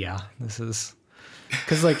was like, yeah, this is,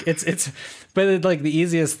 because like but like the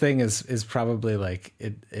easiest thing is probably like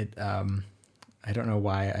it I don't know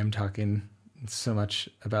why I'm talking so much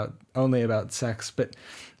only about sex, but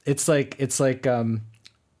it's like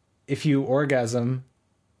if you orgasm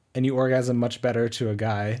and you orgasm much better to a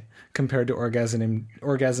guy compared to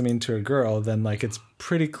orgasming to a girl, then like it's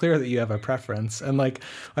pretty clear that you have a preference. And like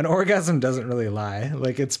an orgasm doesn't really lie.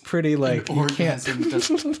 Like it's pretty like an orgasm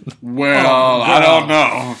doesn't. Well, I don't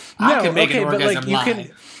know. I can make an orgasm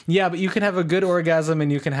lie. Yeah, but you can have a good orgasm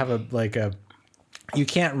and you can have you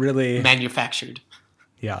can't really manufactured.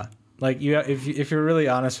 Yeah. Like if you're really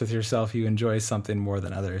honest with yourself, you enjoy something more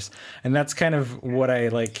than others. And that's kind of what I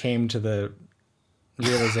like came to the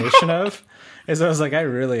realization of, is I was like, I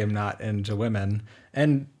really am not into women.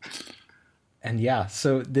 And yeah,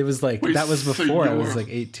 so it was like, that was before I was like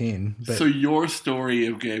 18. But, so your story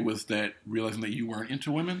of gay was that realizing that you weren't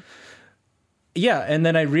into women? Yeah, and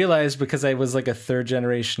then I realized, because I was like a third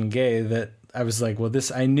generation gay, that I was like, well,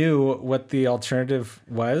 I knew what the alternative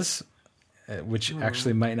was, which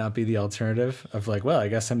actually might not be the alternative of like, well, I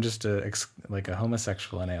guess I'm just a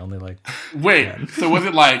homosexual and I only like. Wait, men. So was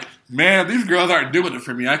it like, man, these girls aren't doing it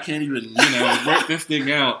for me. I can't even, work this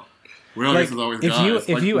thing out. Well, like, this is always if guys.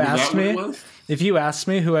 if you asked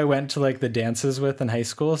me who I went to like the dances with in high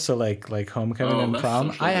school, so like homecoming and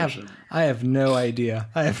prom, I have no idea.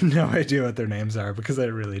 I have no idea what their names are, because I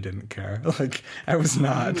really didn't care. Like I was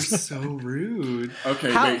not. That was so rude.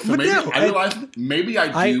 Okay, wait. So maybe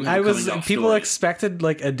I do. I was. People expected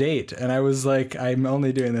like a date, and I was like, I'm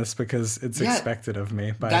only doing this because it's expected of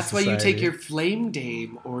me. That's society. why you take your flame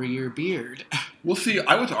dame or your beard. Well, see,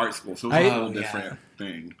 I went to art school, so it's a whole different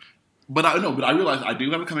thing. But I realized I do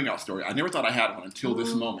have a coming out story. I never thought I had one until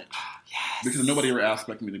this moment. Yes. Because nobody ever asked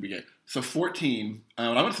me to be gay. So 14, when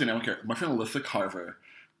I went to I don't care. My friend Alyssa Carver.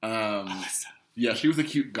 Alyssa. Yeah, she was a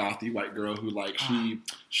cute gothy white girl who like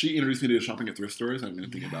she introduced me to shopping at thrift stores. I didn't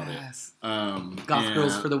even think about it. Goth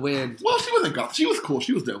girls for the win. Well, she wasn't goth. She was cool.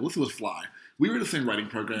 She was dope. Alyssa was fly. We were in the same writing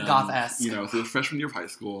program. Goth-esque. So it was freshman year of high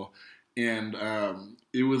school, and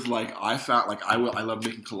it was like I felt like I love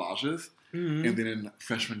making collages. Mm-hmm. And then in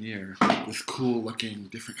freshman year, this cool-looking,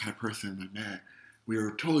 different kind of person I met, we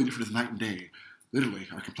were totally different as night and day. Literally,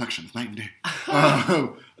 our complexion is night and day.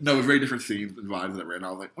 No, very different scenes and vibes that ran. And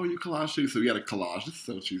I was like, oh, you collage too? So we had a collage. This is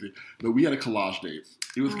so cheesy. But we had a collage date.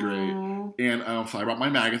 It was great. And so I brought my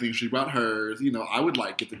magazine. She brought hers. I would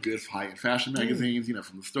like get the good high-end fashion magazines,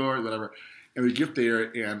 from the store, whatever. And we get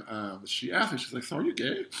there, and she asked me, she's like, so are you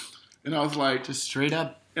gay? And I was like... Just straight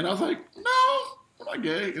up. And I was like, no. I'm not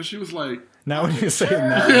gay. And she was like... Now when you say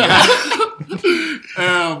that.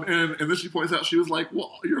 Yeah. And then she points out, she was like,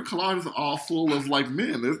 well, your collage is all full of, like,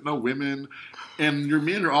 men. There's no women. And your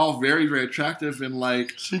men are all very, very attractive and,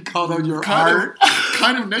 like... She called out your art.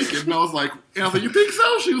 Kind of naked. And I was like, you think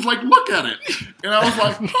so? She was like, look at it. And I was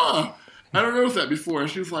like, huh. I don't notice that before.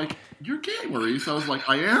 And she was like, you're gay, Maurice. I was like,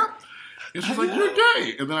 I am? And she's like, you're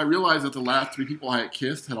gay. And then I realized that the last 3 people I had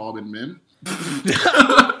kissed had all been men. And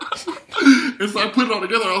so I put it all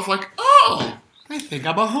together. I was like, oh, I think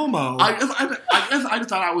I'm a homo. I guess I just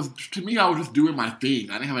thought I was just doing my thing.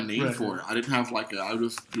 I didn't have a name for it. I didn't have I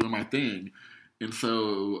was just doing my thing. And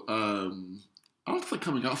so I was like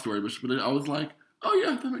coming out story, but I was like, oh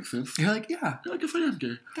yeah, that makes sense. You're like, yeah, I guess I am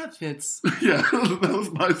gay. That fits. Yeah, that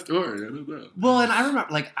was my story. I don't know. Well, and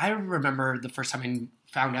I remember the first time I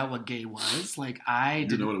found out what gay was. Like I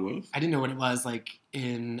didn't know what it was. I didn't know what it was like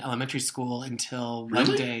in elementary school until one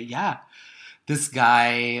Really? day. Yeah, this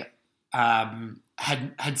guy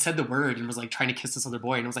had said the word and was like trying to kiss this other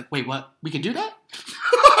boy, and I was like, wait, what? We can do that?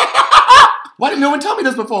 Why didn't no one tell me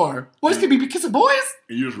this before? Boys can be kissing boys?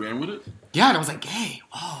 And you just ran with it? Yeah, and I was like, gay.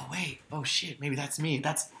 Oh wait. Oh shit. Maybe that's me.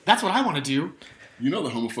 That's what I want to do. The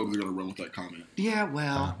homophobes are going to run with that comment. Yeah,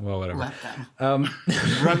 well, whatever. Let them.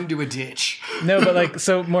 Run to a ditch. No, but like,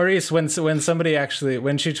 so Maurice, when somebody actually,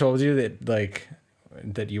 when she told you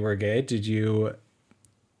that you were gay, did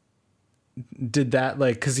that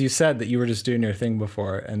like, because you said that you were just doing your thing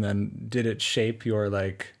before, and then did it shape your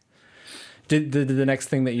like, Did the next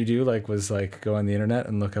thing that you do was go on the internet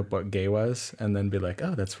and look up what gay was, and then be like,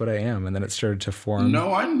 oh, that's what I am, and then it started to form?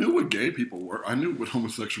 No, I knew what gay people were. I knew what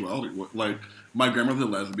homosexuality was. Like, my grandmother's a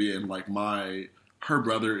lesbian. Like, her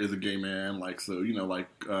brother is a gay man. Like, so my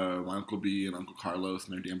Uncle B and Uncle Carlos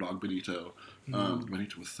and their damn dog Benito.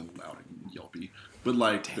 Benito was so loud and yelpy, but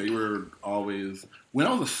they were always. When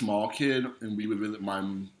I was a small kid and we would visit my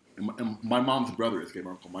mom's brother is gay.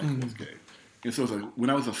 My Uncle Michael was gay. And so it was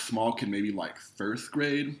when I was a small kid, maybe first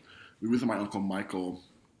grade, we visited my Uncle Michael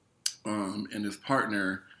and his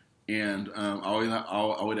partner, and I would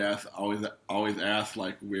always ask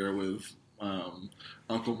where was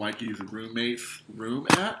Uncle Mikey's roommate's room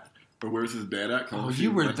at, or where's his bed at? Oh,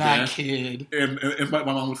 you were that kid. And my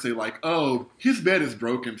mom would say oh, his bed is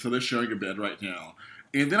broken, so they're sharing a bed right now.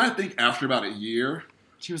 And then I think after about a year,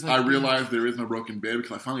 she was I realized there is no broken bed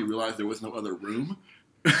because I finally realized there was no other room.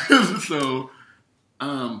 So,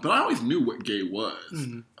 but I always knew what gay was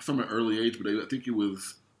from an early age. But I think it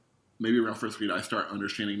was maybe around first grade I started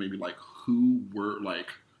understanding maybe who were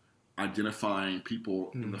identifying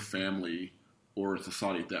people in the family or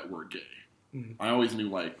society that were gay. I always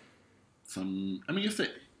knew I'm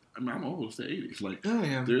old. It's the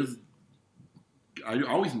 80s. There's. I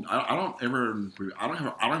don't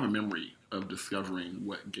have a memory of discovering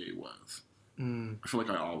what gay was. I feel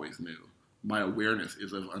I always knew. My awareness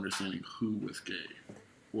is of understanding who was gay,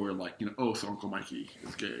 or so Uncle Mikey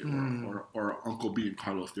is gay, or Uncle B and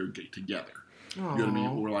Carlos, they're gay together. Aww. You know what I mean?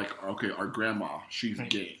 Or okay, our grandma, she's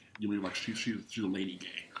gay. You mean she's a lady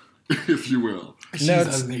gay, if you will. She's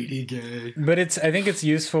a lady gay. But I think it's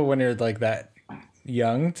useful when you're that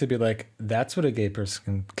young to be that's what a gay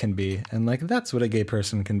person can be, and that's what a gay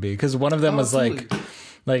person can be. Because one of them was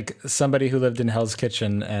like somebody who lived in Hell's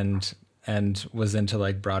Kitchen and was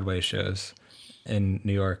into Broadway shows in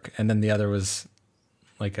New York, and then the other was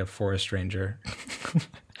a forest ranger.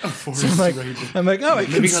 A forest ranger. I'm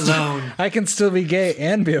oh, I can still be gay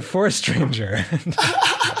and be a forest ranger.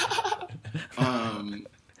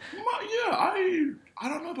 I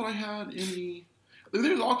don't know that I had any.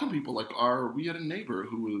 There's all kinds of people. We had a neighbor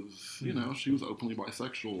who was, she was openly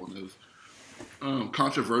bisexual, and as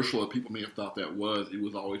controversial as people may have thought that was, it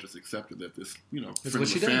was always just accepted that this, friend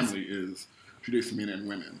of the family is she dates men and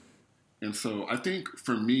women. And so I think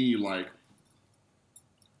for me,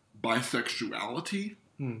 bisexuality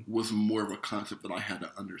was more of a concept that I had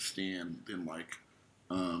to understand than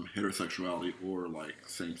heterosexuality or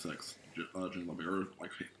same-sex gender or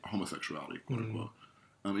homosexuality, quote unquote.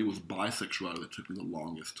 It was bisexuality that took me the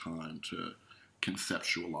longest time to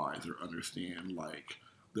conceptualize or understand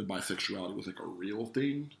that bisexuality was a real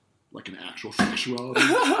thing, an actual sexuality. You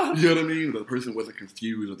know what I mean? The person wasn't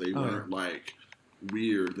confused, that they weren't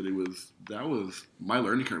weird. That was my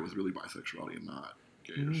learning curve was really bisexuality and not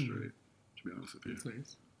gay or straight. To be honest with you. That's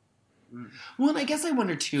nice. Well, and I guess I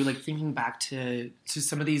wonder too, thinking back to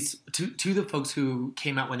some of these, to the folks who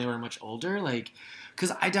came out when they were much older,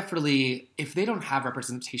 because I definitely, if they don't have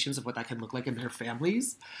representations of what that can look like in their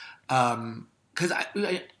families, because I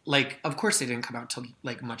of course they didn't come out till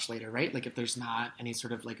much later, right? If there's not any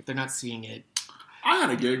sort of if they're not seeing it. I had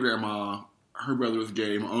a gay grandma. Her brother was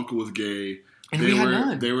gay. My uncle was gay. And we had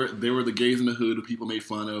none. They were the gays in the hood who people made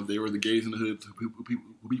fun of. They were the gays in the hood who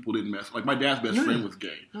people didn't mess. My dad's best friend was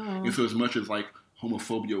gay, and so as much as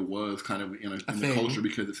homophobia was kind of in the culture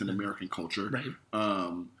because it's an American culture, right?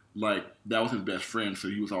 That was his best friend, so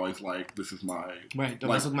he was always this is my don't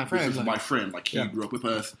mess with my friend. This is my friend. He grew up with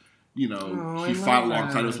us. He fought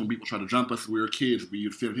alongside us when people tried to jump us. We were kids. We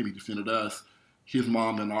defended him. He defended us. His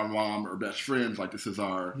mom and our mom are best friends. This is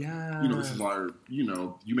our, this is our, you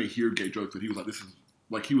may hear gay jokes, but he was this is,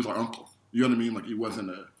 he was our uncle. You know what I mean? He wasn't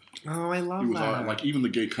a. Oh, I love that. Even the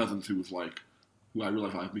gay cousins who was who I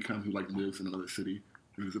realized I've become, who lives in another city,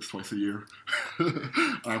 who visits twice a year.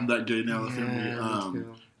 I'm that gay now in the family.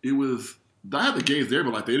 It was. I had the gays there,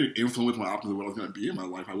 but they didn't influence my options of what I was going to be in my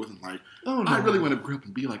life. I wasn't oh, no. I really want to grow up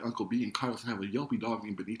and be like Uncle B and Carlos and have a yelpy dog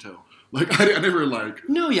named Benito. I never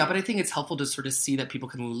No, yeah, but I think it's helpful to sort of see that people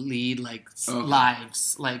can lead lives,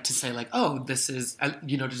 to say oh, this is,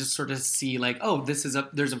 to just sort of see this is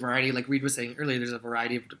there's a variety, Reed was saying earlier, there's a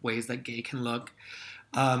variety of ways that gay can look,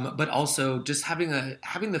 but also just having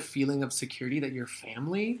the feeling of security that your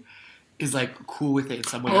family is cool with it in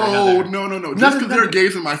some way or another. No. Just because there are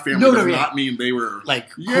gays in my family does not mean they were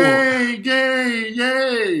cool. Yay,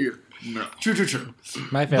 yay. No. True.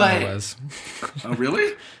 My family was. Oh,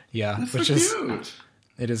 really? Yeah. That's which so is cute.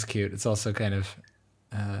 It is cute. It's also kind of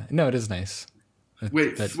no, it is nice.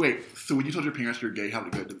 Wait. So when you told your parents you're gay, how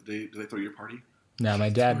did it go? Did they throw you a party? No, my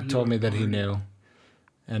dad told me that he knew.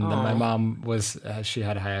 And then my mom was she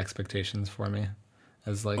had high expectations for me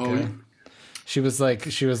as like she was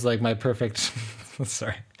like my perfect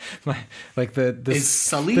sorry. My like this Is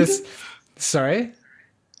sullied? Sorry?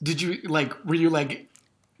 Were you like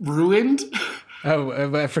ruined?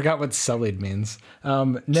 Oh, I forgot what sullied means.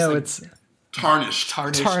 No, like it's tarnished.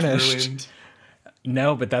 Ruined.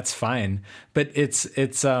 No, but that's fine. But it's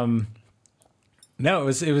no,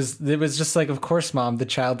 it was just like, of course, Mom, the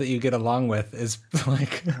child that you get along with is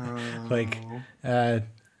like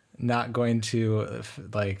not going to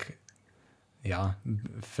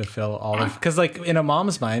fulfill all of, because like in a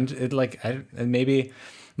mom's mind, it and maybe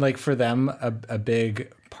like for them a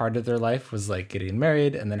big part of their life was like getting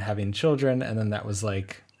married and then having children, and then that was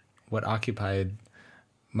like what occupied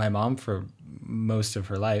my mom for most of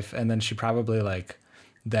her life, and then she probably she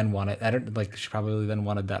probably then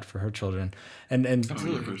wanted that for her children, and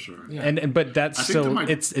for sure. Yeah. And but that's still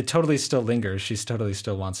it totally still lingers. She totally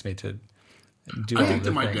still wants me to do. I think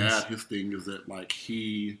that my dad, his thing is that like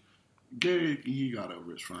he got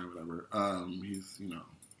over it, fine, whatever. He's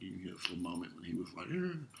he has a moment when he was like.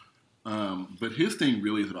 But his thing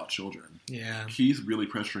really is about children. Yeah. He's really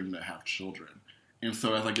pressuring to have children. And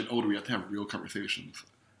so as I get older, we have to have real conversations.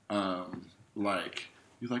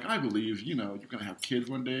 He's like, I believe, you're going to have kids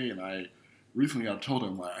one day. And I told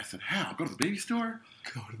him, I said, how? Go to the baby store?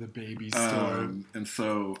 Go to the baby store. And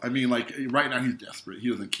so, I mean, like, right now he's desperate. He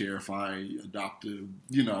doesn't care if I adopt a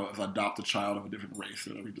child of a different race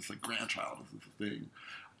or whatever. He's just like, grandchild is the thing.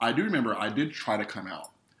 I do remember I did try to come out.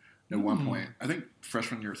 At one point, I think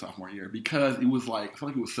freshman year or sophomore year, because it was like, I feel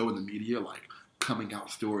like it was so in the media, like coming out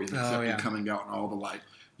stories, coming out and all the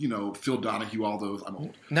Phil Donahue, all those. I'm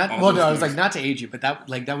old. I was like, not to age you, but that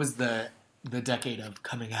was the decade of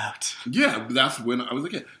coming out. Yeah, that's when I was a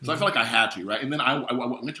kid. So I felt like I had to, right? And then I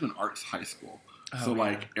went to an arts high school,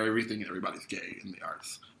 everything and everybody's gay in the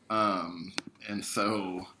arts, and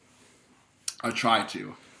so I tried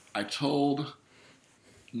to.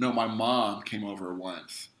 My mom came over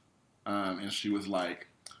once. And she was like,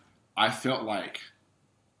 I felt like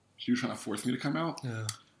she was trying to force me to come out. Yeah.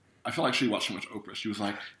 I felt like she watched too much Oprah. She was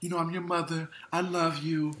like, I'm your mother. I love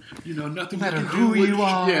you. Nothing no matter you can who do you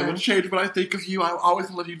are. Yeah, would change what I think of you. I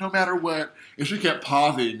always love you no matter what. And she kept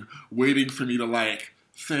pausing, waiting for me to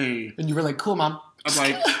say. And you were like, cool, Mom. I'm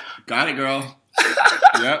like, got it, girl.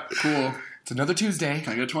 Yep, cool. It's another Tuesday.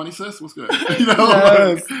 Can I get 20, sis? What's good?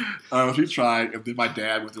 Yes. She tried, and then my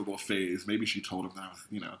dad went through a little phase. Maybe she told him that I was,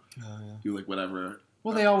 he was like, whatever.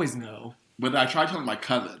 Well, they always know. But I tried telling my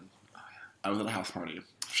cousin. I was at a house party.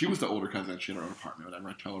 She was the older cousin. She had her own apartment. Whatever.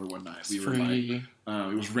 I told her one night. We were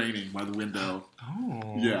it was raining by the window.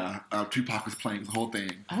 Oh. Yeah. Tupac was playing the whole thing.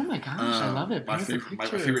 Oh my gosh, I love it. My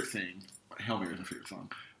favorite thing. Hail Mary is my favorite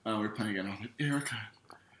song. We were playing it, and I was like, Erica,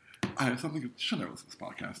 I have something. She'll never listen to this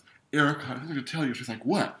podcast. Erica, I have something to tell you. She's like,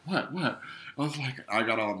 what? I was like, I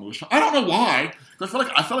got all emotional. I don't know why. I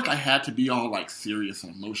felt like I had to be all serious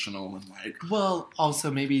and emotional and Well, also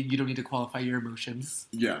maybe you don't need to qualify your emotions.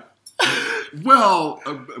 Yeah. Well,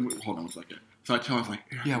 hold on one second. So I tell her, I was like,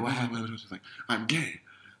 Erica, yeah, what happened? She's like, I'm gay,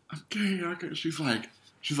 Erica. She's like,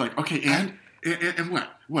 okay, and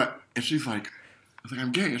what? And she's like, I was like,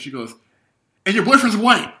 I'm gay, and she goes, and your boyfriend's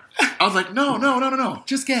white. I was like, no,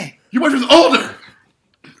 just gay. Your boyfriend's older.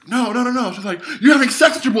 No. She's like, you're having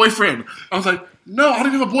sex with your boyfriend. I was like, no, I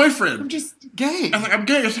don't have a boyfriend. I'm just gay. I was like, I'm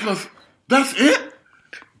gay. And she goes, that's it?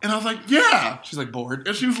 And I was like, yeah. She's like, bored.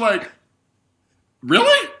 And she was like,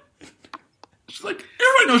 really? She's like,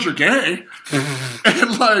 everybody knows you're gay.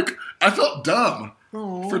 And I felt dumb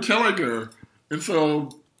for telling her. And so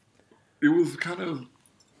it was kind of,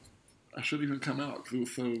 I shouldn't even come out because it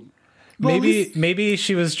was so. Maybe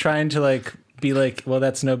she was trying to be like, well,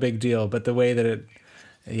 that's no big deal. But the way that it.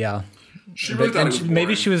 Yeah. She really thought it was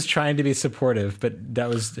maybe she was trying to be supportive, but that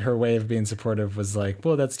was her way of being supportive was like,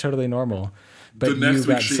 well, that's totally normal. But the next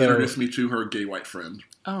week she introduced me to her gay white friend.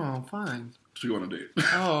 Oh, fun. To go on a date.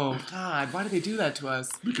 Oh, God. Why do they do that to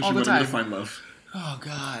us? Because all she the wanted time. me to find love. Oh,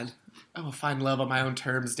 God. I will find love on my own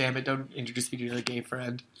terms. Damn it. Don't introduce me to your gay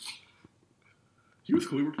friend. He was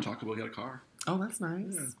cool. We worked at Taco Bell. He had a car. Oh, that's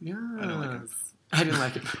nice. Yeah. I didn't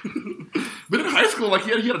like it. But in high school,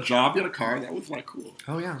 he had a job, he had a car. That was cool.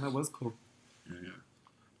 Oh yeah, that was cool. Yeah.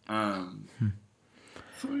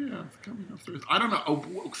 So yeah, it's coming upstairs. I don't know.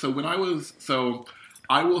 So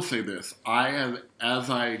I will say this: as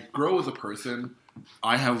I grow as a person,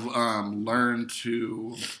 I have learned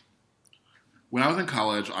to. When I was in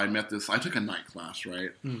college, I took a night class,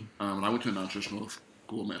 right? And I went to a non-traditional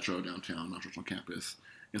school, Metro downtown, non-traditional campus.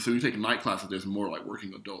 And so you take night classes, there's more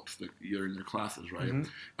working adults that you're in their classes, right? Mm-hmm.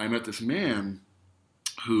 I met this man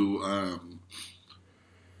who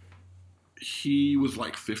he was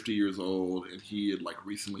like 50 years old, and he had like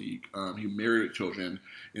recently he married children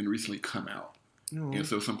and recently come out. Oh. And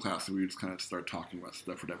so some class we just kind of started talking about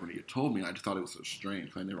stuff, whatever. And he had told me, and I just thought it was so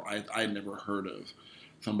strange. I had never heard of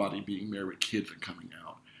somebody being married with kids and coming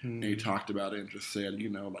out. And he talked about it and just said, you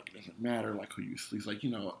know, like, it doesn't matter, like, who you sleep. He's like, you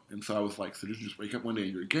know, and so I was like, so did you just wake up one day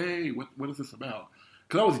and you're gay? What is this about?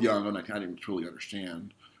 Because I was young and I didn't truly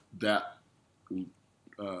understand that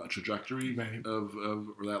trajectory of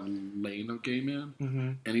or that lane of gay men.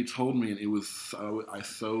 Mm-hmm. And he told me, and it was I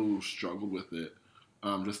so struggled with it.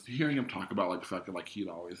 Just hearing him talk about like the fact that like he'd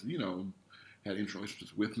always, you know, had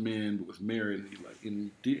relationships with men, but was married,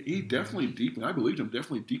 and he definitely deeply, I believed him,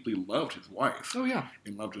 definitely deeply loved his wife. Oh yeah,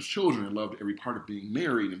 and loved his children, and loved every part of being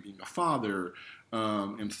married and being a father.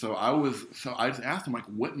 And so I just asked him like,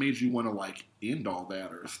 what made you want to like end all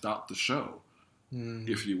that or stop the show,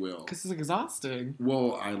 if you will? Because it's exhausting.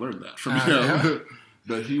 Well, I learned that from him. Yeah.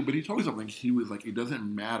 but he told me something. He was like, it doesn't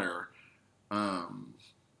matter.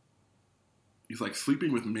 He's like,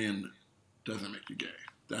 sleeping with men doesn't make you gay.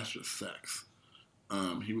 That's just sex.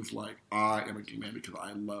 He was like, I am a gay man because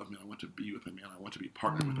I love men. I want to be with a man. I want to be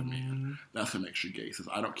partnered with a man. That's what makes you gay. He says,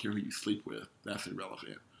 I don't care who you sleep with. That's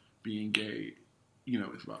irrelevant. Being gay, you know,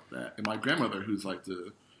 is about that. And my grandmother, who's like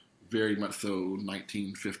the very much so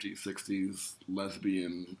 1950s, 60s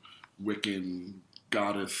lesbian, Wiccan,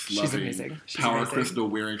 goddess-loving, power crystal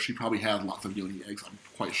wearing, she probably has lots of yoni eggs. I'm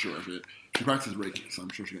quite sure of it. She practices Reiki, so I'm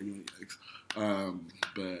sure she got yoni eggs.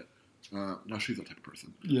 No, she's that type of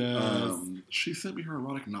person. Yes. She sent me her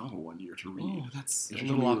erotic novel one year to read. Oh, that's a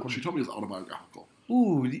little awkward. She told me it was autobiographical.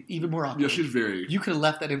 Ooh, even more awkward. Yeah, she's very... You could have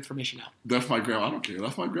left that information out. That's my grandma. I don't care.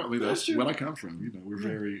 That's my grandma. I mean, that's where I come from. You know,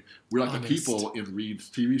 we're like honest. The people in Reed's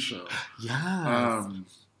TV show. Yeah.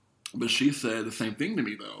 But she said the same thing to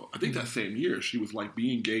me, though. I think that same year, she was like,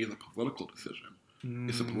 being gay is a political decision.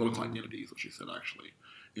 It's a political identity, is what she said, actually.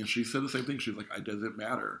 And she said the same thing. She was like, it doesn't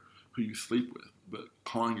matter who you sleep with, but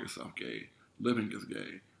calling yourself gay, living as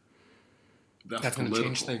gay, that's going to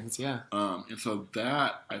change things, yeah. And so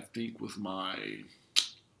that, I think, was my...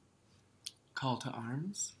 Call to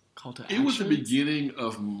arms? Call to action? It was the beginning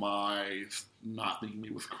of my not thinking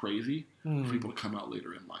it was crazy for people to come out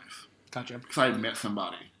later in life. Gotcha. Because I had met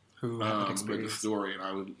somebody who had that experience. With the story,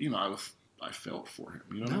 and I felt for him.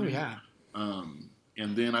 You know what I mean? Yeah.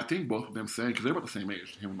 And then I think both of them saying, because they're about the same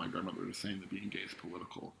age, him and my grandmother were saying that being gay is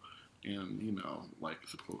political. And, you know, like,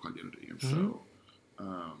 it's a political identity. And so,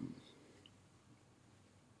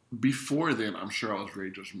 before then, I'm sure I was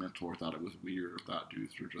very judgmental or thought it was weird or thought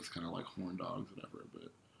dudes were just kind of like horn dogs, whatever. But,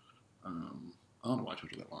 I don't know why I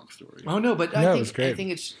told you that long story. Oh, no, but I think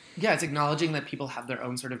it's acknowledging that people have their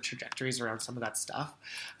own sort of trajectories around some of that stuff.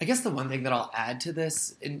 I guess the one thing that I'll add to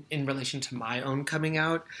this in relation to my own coming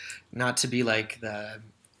out, not to be like the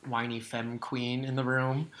whiny femme queen in the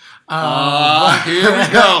room. Here we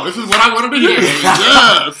go. This is what I wanted to hear.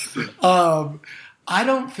 Yes. I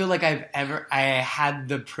don't feel like I had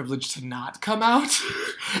the privilege to not come out.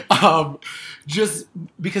 Just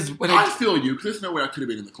because when I feel you, because there's no way I could have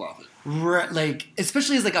been in the closet. Right, like,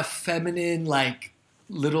 especially as like a feminine, like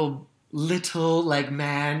little like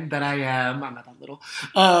man that I am. I'm not that little.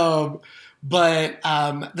 But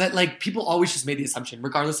that like people always just made the assumption,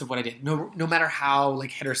 regardless of what I did, no matter how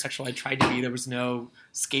like heterosexual I tried to be, there was no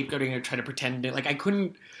scapegoating or trying to pretend it. Like I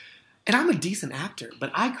couldn't, and I'm a decent actor,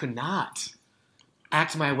 but I could not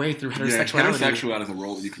act my way through heterosexuality. Yeah, heterosexuality is a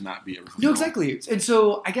role that you cannot be. No, exactly. And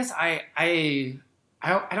so I guess I've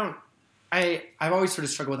always sort of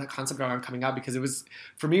struggled with that concept around coming out because it was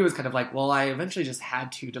kind of like, well, I eventually just had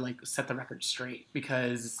to like set the record straight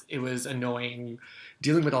because it was annoying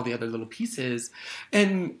dealing with all the other little pieces.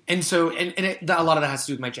 And so a lot of that has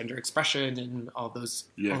to do with my gender expression and all those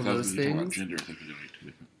things. Gender,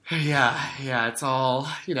 yeah. It's all,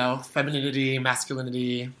 you know, femininity,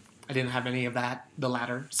 masculinity. I didn't have any of that, the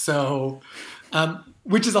latter. So,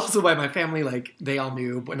 which is also why my family, like, they all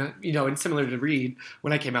knew. When you know, and similar to Reed,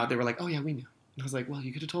 when I came out, they were like, "Oh yeah, we knew." And I was like, "Well,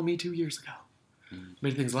 you could have told me 2 years ago.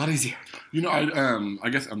 Made things a lot easier." You know, I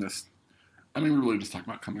guess on this, I mean, we're really just talking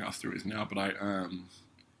about coming out stories now, but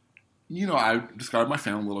you know, I described my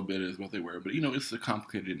family a little bit as what they were, but you know, it's a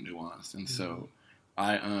complicated and nuanced, and so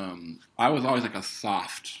I was always like a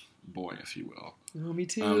soft boy, if you will. Oh, me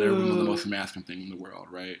too. They were one of the most masculine thing in the world,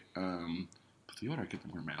 right? But the older I get, the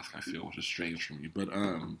more mask I feel, which is strange for me. But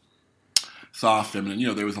soft, feminine. You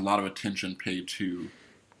know, there was a lot of attention paid to,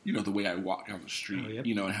 you know, the way I walked down the street.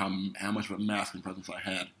 You know, and how much of a masculine presence I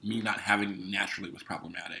had. Me not having it naturally was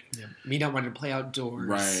problematic. Yeah. Me not wanting to play outdoors,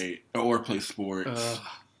 right, or play sports.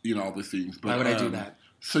 You know, all these things. But, why would I do that?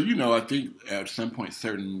 So, you know, I think at some point,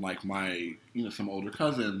 certain like my, you know, some older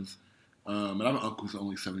cousins. And I have an uncle who's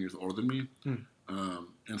only 7 years older than me.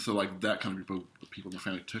 And so, like, that kind of group of people in the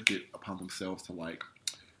family took it upon themselves to, like,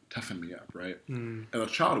 toughen me up, right? As a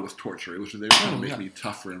child, it was torture. It was just, they were trying to make me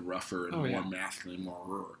tougher and rougher and more masculine and more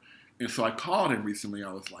raw. And so I called him recently.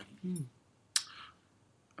 I was like, I'm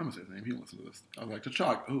going to say his name. He won't listen to this. I was like,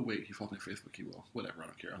 T'Challa. Oh, wait, he follows me on Facebook. He will. Whatever, I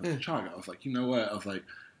don't care. I was like, T'Challa. I was like, you know what? I was like,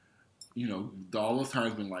 you know, all those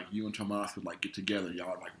times when, like, you and Tomas would, like, get together, y'all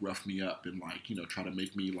would, like, rough me up and, like, you know, try to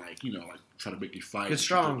make me, like, you know, like, try to make me fight. Get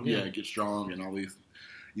strong. Yeah, get strong and all these,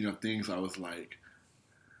 you know, things. I was like,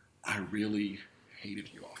 I really hated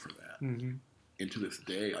you all for that. And to this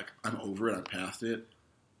day, like, I'm over it. I'm past it.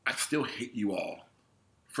 I still hate you all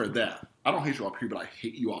for that. I don't hate you all period, but I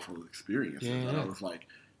hate you all for those experiences. And I was like,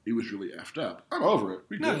 it was really effed up. I'm over it.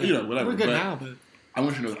 You know, whatever. We're good now, but I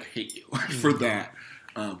want you to know that I hate you for that.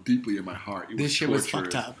 Deeply in my heart. This shit was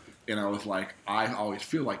fucked up. And I was like, I always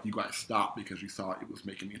feel like you guys stopped because you thought it was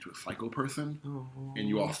making me into a psycho person. And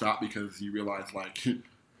you all stopped because you realized, like,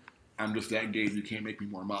 I'm just that gay, you can't make me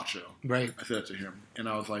more macho. Right. I said that to him. And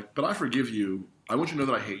I was like, but I forgive you. I want you to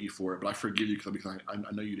know that I hate you for it, but I forgive you because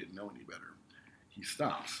I know you didn't know any better. He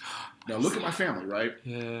stops. Now look at my family, right?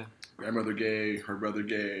 Yeah. Grandmother gay, her brother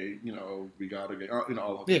gay, you know, we got a gay, you know,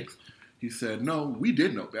 all of things. He said, no, we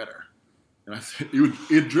did know better. And I said,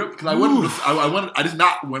 it dripped, because I just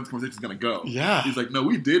not where this conversation is going to go. Yeah. He's like, no,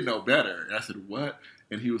 we did know better. And I said, what?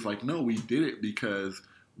 And he was like, no, we did it because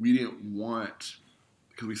we didn't want,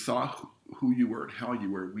 because we saw who you were and how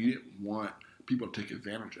you were. We didn't want people to take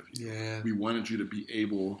advantage of you. Yeah. We wanted you to be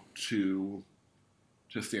able to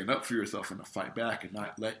stand up for yourself and to fight back and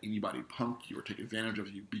not let anybody punk you or take advantage of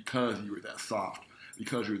you because you were that soft,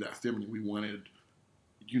 because you were that feminine. We wanted,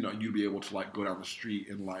 you know, you to be able to, like, go down the street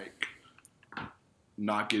and, like,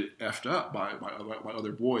 not get effed up by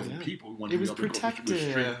other boys and people. It was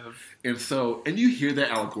protective. And so, and you hear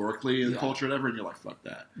that allegorically in culture and whatever, and you're like, fuck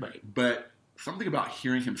that. Right. But something about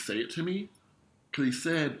hearing him say it to me, because he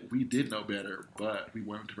said, we did know better, but we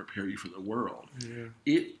wanted to prepare you for the world. Yeah.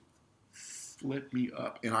 It flipped me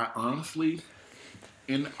up. And I honestly,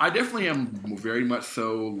 and I definitely am very much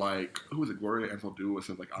so like, who was it, Gloria Anzaldúa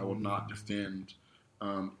says, like, I will not defend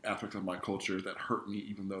aspects of my culture that hurt me,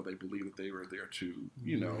 even though they believe that they were there to,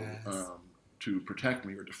 you know, to protect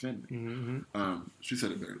me or defend me. She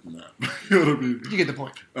said it better than that. You know what I mean? You get the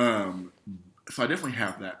point. So I definitely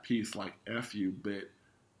have that piece, like, F you, but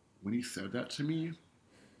when he said that to me,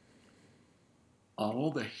 all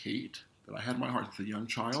the hate that I had in my heart as a young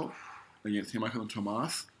child against him, Michael and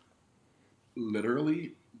Tomas,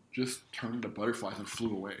 literally just turned into butterflies and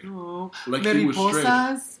flew away. Oh, like he was straight.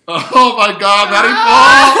 Oh my God,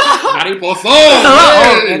 mariposa!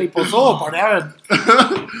 Mariposa,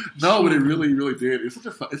 No, but it really, really did. It's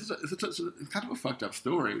kind of a fucked up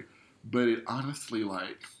story, but it honestly,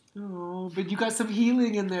 like. Oh, but you got some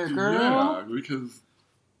healing in there, girl. Yeah, because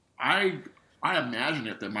I imagine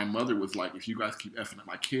it that my mother was like, if you guys keep effing at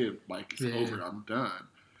my kid, like, it's over, I'm done.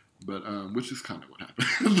 But which is kind of what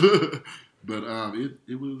happened. But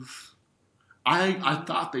it was. I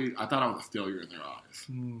thought I was a failure in their eyes,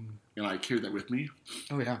 and I carried that with me.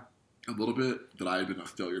 Oh yeah, a little bit, that I had been a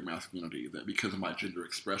failure of masculinity. That because of my gender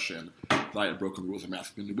expression, that I had broken the rules of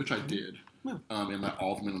masculinity, which I did. And that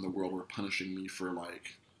all the men in the world were punishing me for,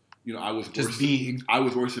 like, you know, I was just worse. Being. I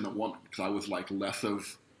was worse than a woman because I was, like, less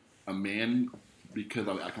of a man because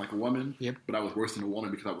I was acting like a woman. Yep. But I was worse than a woman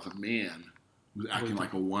because I was a man who was acting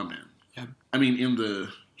like a woman. Yep. I mean, in the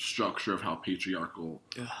structure of how patriarchal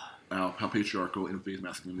in today's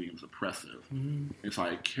masculinity was oppressive. And so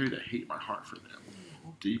I carry that hate in my heart for them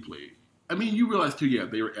deeply. I mean, you realize too,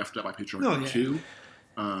 they were effed up by patriarchy too.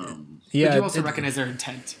 But you also recognize their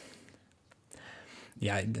intent.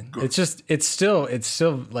 Yeah, it's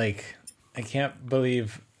still like, I can't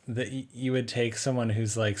believe that you would take someone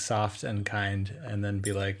who's, like, soft and kind and then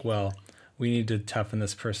be like, well, we need to toughen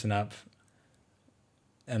this person up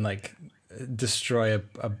and, like, destroy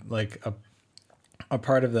a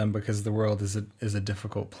part of them because the world is a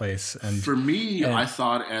difficult place. And for me, I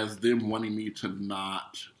saw it as them wanting me to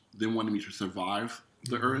survive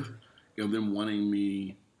the earth, and them wanting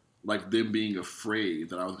me, like, them being afraid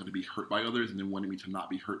that I was going to be hurt by others, and then wanting me to not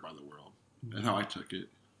be hurt by the world. That's how I took it.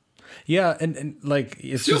 Yeah, and like,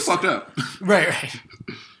 it's still just fucked up. Right.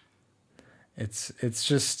 It's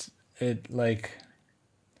just it, like,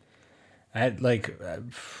 I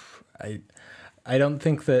don't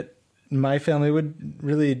think that my family would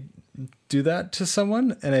really do that to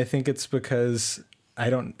someone, and I think it's because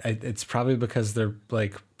it's probably because they're,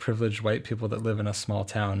 like, privileged white people that live in a small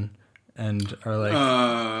town and are like,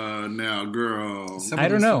 now, girl. I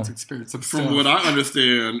don't know. From what I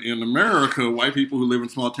understand, in America, white people who live in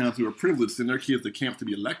small towns who are privileged send their kids to camp to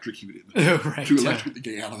be electrocuted. Right. To electrocute the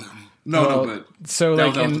gay out of them. No, but so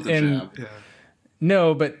like in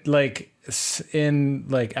no, but like in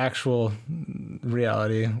like actual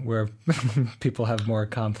reality where people have more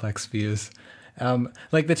complex views.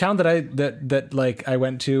 Like the town that I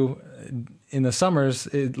went to in the summers,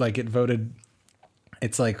 it voted.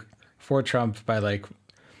 It's like for Trump by like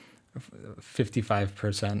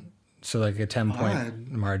 55%, so like a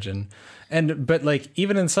 10-point margin. But like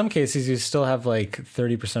even in some cases, you still have like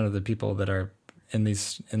 30% of the people that are in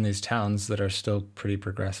these towns that are still pretty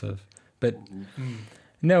progressive. But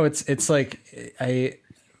no, it's like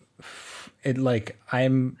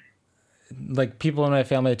I'm like people in my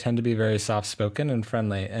family tend to be very soft spoken and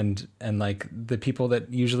friendly, and like the people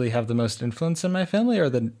that usually have the most influence in my family are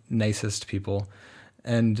the nicest people,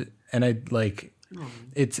 and I like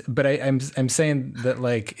it's. But I'm saying that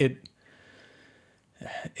like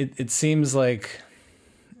it seems like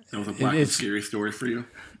that was a black and scary story for you.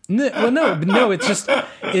 No, it's just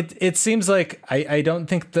it seems like I don't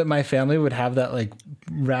think that my family would have that like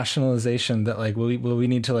rationalization that like we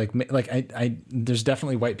need to like I there's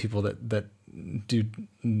definitely white people that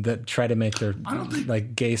try to make their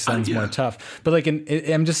like gay sons more tough, but like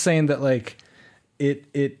I'm just saying that like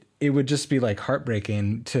it would just be like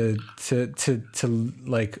heartbreaking to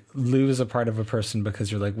like lose a part of a person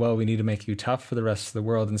because you're like, well, we need to make you tough for the rest of the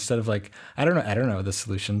world instead of like, I don't know the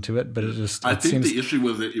solution to it, but I think the issue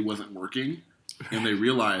was that it wasn't working, and they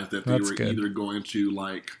realized that they were either going to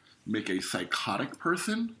like make a psychotic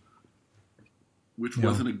person, which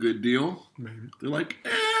wasn't a good deal. Maybe. They're like,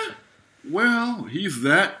 well, he's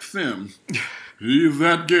that thin, he's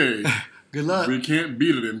that gay. Good luck. We can't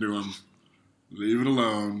beat it into him. Leave it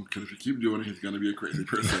alone, because if you keep doing it, he's going to be a crazy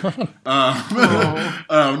person. No.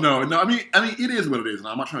 I mean, it is what it is, and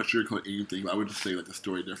I'm not trying to sugarcoat anything, but I would just say that the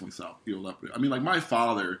story definitely filled up. I mean, like my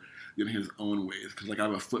father, in his own ways, because like I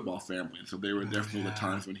have a football family, and so there were definitely the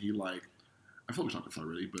times when he like, I feel like we talked about this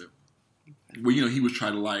already, but well, he was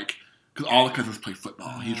trying to like, because all the cousins play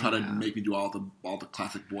football, he tried to make me do all the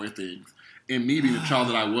classic boy things, and me being the child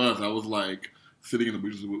that I was like. Sitting in the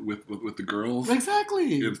bushes with the girls.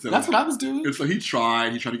 Exactly. That's what I was doing. And so he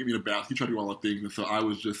tried to get me to bounce. He tried to do all the things. And so I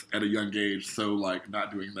was just, at a young age, so, like, not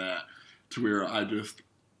doing that to where it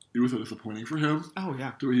was so disappointing for him. Oh, yeah.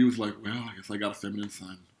 To where he was like, well, I guess I got a feminine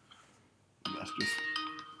son. And that's just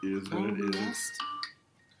is what it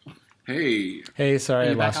is. Hey, sorry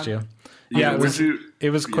I lost you. Yeah, it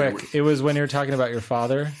was quick. Yeah, it was when you were talking about your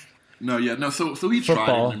father. No, so he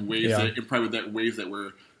tried in ways that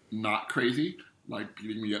were not crazy. Like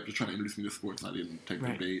beating me up, just trying to introduce me to sports, and I didn't take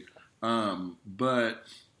the bait. But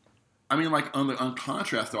I mean, like on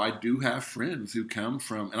contrast, though, I do have friends who come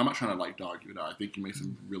from, and I'm not trying to like dog you out. I think you made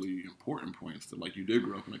some really important points that like you did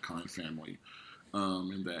grow up in a kind family,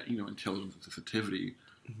 and that intelligence and sensitivity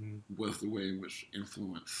was the way in which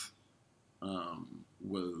influence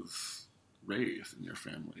was raised in your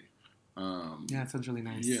family. Yeah, it sounds really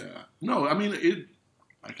nice. Yeah, no, I mean it.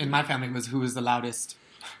 In my family, it was who was the loudest.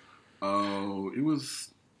 Oh, it was.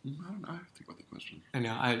 I don't know. I have to think about that question. I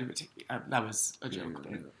know. That was a joke.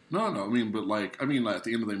 Yeah. No. I mean, but like at the end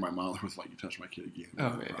of the day, my mom was like, "You touched my kid again."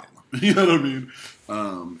 Oh, yeah. You know what I mean?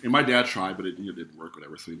 And my dad tried, but it didn't work.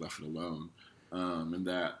 Whatever, so he left it alone, and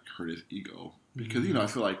that hurt his ego because I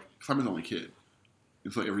feel like I'm his only kid,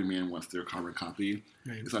 and so every man wants their carbon copy.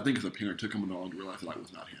 Right. So I think as a parent, it took him a while to realize that I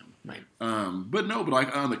was not him. Right. But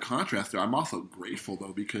like on the contrast there, I'm also grateful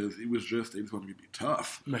though because it was just they just wanted me to be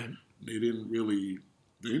tough. Right. They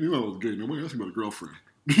knew I was gay. Nobody asked me about a girlfriend.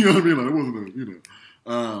 You know what I mean? Like it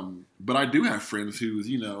wasn't but I do have friends whose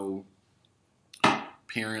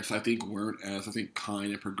parents I think weren't as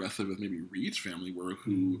kind and progressive as maybe Reed's family were.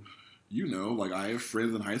 Who like I have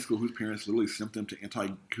friends in high school whose parents literally sent them to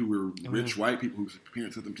who were rich white people whose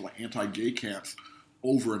parents sent them to like anti-gay camps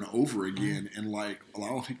over and over again, and like a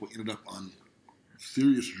lot of people ended up on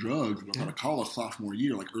serious drugs by the college sophomore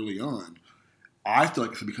year, like early on. I feel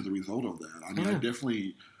like it's because of the result of that. I mean, I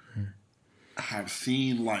definitely have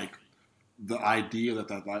seen like the idea that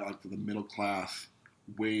like the middle class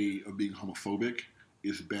way of being homophobic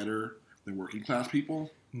is better than working class people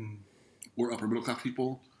or upper middle class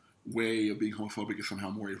people. Way of being homophobic is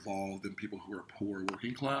somehow more evolved than people who are poor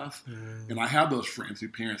working class. And I have those friends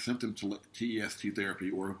whose parents sent them to TEST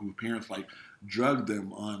therapy or whose parents like drugged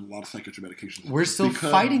them on a lot of psychiatric medications. We're still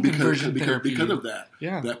fighting conversion therapy. Because of that.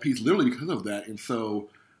 Yeah. That piece, literally because of that. And so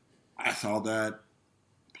I saw that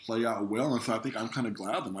play out well. And so I think I'm kind of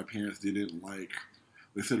glad that my parents didn't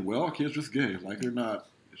they said, well, our kid's just gay. Like they're not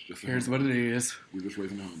It's just here's what it is. You're just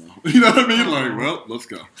raising a homo. You know what I mean? Like, well, let's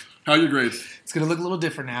go. How are your grades? It's gonna look a little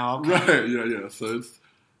different now. Okay. Right? Yeah. So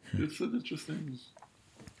it's an interesting,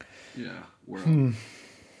 world.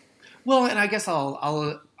 Well, and I guess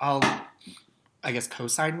I'll I guess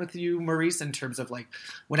co-sign with you, Maurice, in terms of like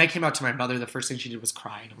when I came out to my mother, the first thing she did was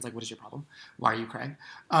cry, and I was like, "What is your problem? Why are you crying?"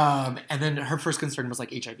 And then her first concern was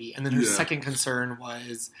like HIV, and then her second concern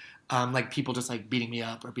was like people just like beating me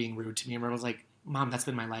up or being rude to me. And I was like, "Mom, that's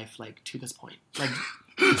been my life like to this point. Like,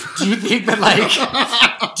 do you think that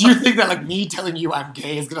like me telling you I'm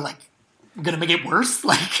gay is gonna make it worse?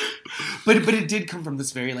 Like, but it did come from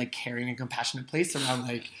this very like caring and compassionate place around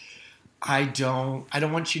like." I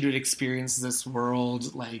don't want you to experience this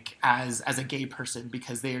world like as a gay person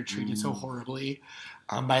because they are treated so horribly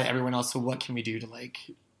by everyone else. So what can we do to like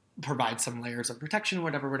provide some layers of protection,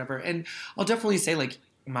 whatever. And I'll definitely say like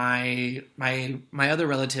my other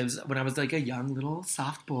relatives when I was like a young little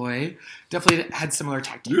soft boy definitely had similar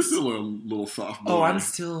tactics. You're still a little soft boy. Oh, I'm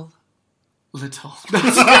still little.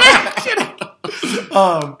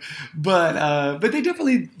 But they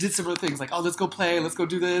definitely did similar things like, oh, let's go play, let's go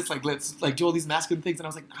do this, like let's like do all these masculine things, and I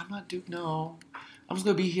was like, I'm not doing, no, I'm just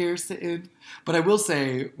gonna be here sitting. But I will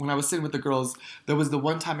say, when I was sitting with the girls, there was the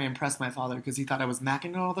one time I impressed my father because he thought I was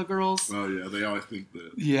macking on all the girls. Oh yeah, they always think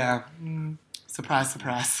that. Yeah, surprise.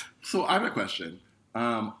 So I have a question.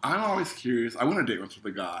 I'm always curious. I went on a date once with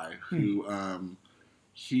a guy who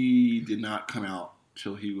he did not come out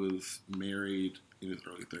till he was married in his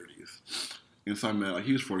early 30s. And so I met, like,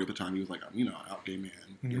 he was 40 at the time. He was like, you know, out gay man.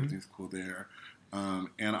 Everything's cool there. And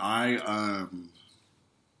I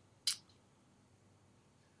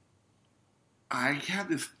had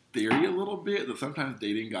this theory a little bit that sometimes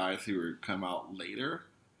dating guys who come out later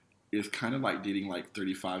is kind of like dating like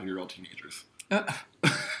 35-year-old teenagers. Am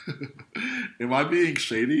I being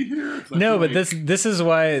shady here? No, but like... this is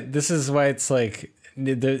why it's like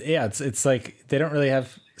it's like they don't really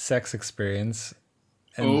have sex experience.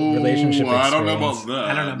 And relationship experience. I don't know about that.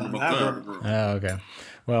 I don't know about that. Oh, okay.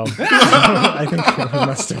 Well, I think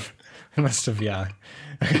we must have, yeah.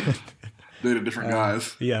 Dated different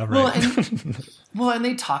guys. Yeah, right. And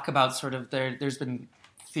they talk about sort of there's been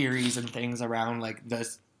theories and things around like the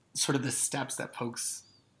sort of the steps that folks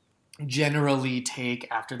generally take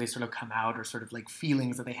after they sort of come out, or sort of like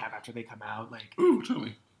feelings that they have after they come out. Like, ooh, tell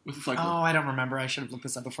me. What's the cycle? Oh, I don't remember. I should have looked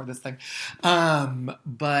this up before this thing.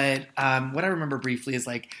 But what I remember briefly is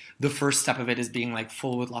like the first step of it is being like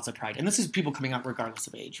full with lots of pride. And this is people coming out regardless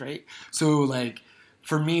of age, right? So like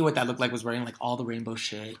for me, what that looked like was wearing like all the rainbow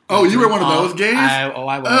shit. Oh, you were one of those gays? I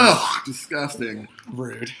was. Ugh, disgusting.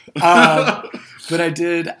 Rude. But I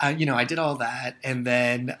did, I did all that. And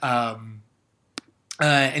then,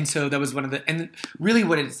 and so that was one of the, and really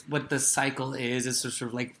what the cycle is sort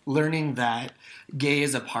of like learning that gay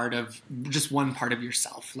is a part of, just one part of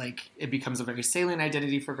yourself. Like it becomes a very salient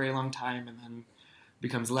identity for a very long time, and then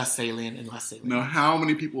becomes less salient and less salient.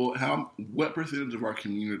 Now, what percentage of our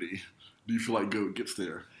community do you feel like gets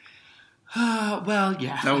there? Well,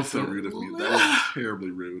 yeah. That was so rude of me. That was terribly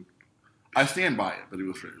rude. I stand by it, but it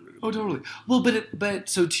was very rude. Oh, totally. Well, but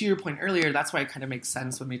so to your point earlier, that's why it kind of makes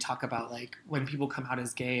sense when we talk about like when people come out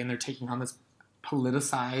as gay and they're taking on this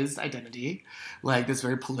politicized identity, like this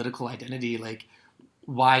very political identity, like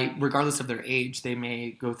why, regardless of their age, they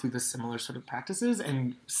may go through the similar sort of practices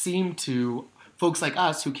and seem to folks like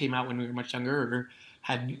us who came out when we were much younger or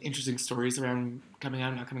had interesting stories around coming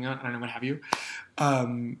out, not coming out, I don't know, what have you, I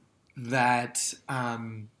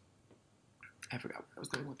forgot where I was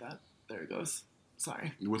going with that. There it goes.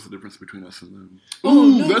 Sorry. What's the difference between us and them? Oh,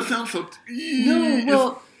 no. That sounds so... No,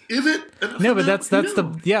 well... Is it? No, but that's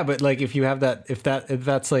but like if you have that, if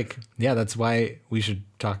that's like, yeah, that's why we should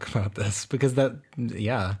talk about this, because that,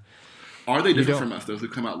 yeah. Are they different from us? Those who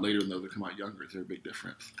come out later and those who come out younger, is there a big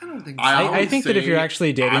difference? I don't think so. I think that if you're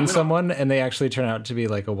actually dating someone and they actually turn out to be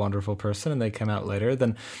like a wonderful person and they come out later,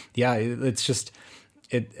 then yeah, it's just...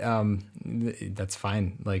 that's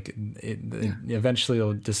fine. Like eventually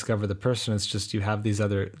you'll discover the person. It's just you have these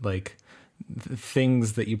other like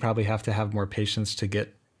things that you probably have to have more patience to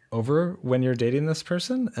get over when you're dating this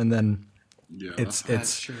person, and then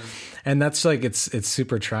it's true. And that's like it's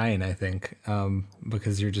super trying, I think,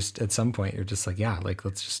 because you're just at some point you're just like, yeah, like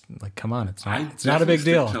let's just like come on, it's not a big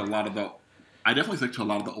deal. I definitely stick to a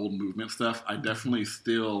lot of the old movement stuff. I definitely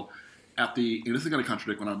still and this is going to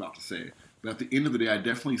contradict what I'm about to say. But at the end of the day, I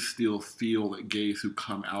definitely still feel that gays who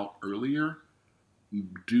come out earlier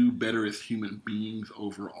do better as human beings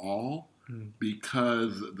overall,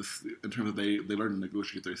 because in terms of they learn to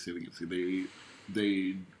negotiate their saliency.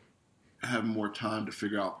 They have more time to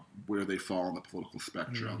figure out where they fall on the political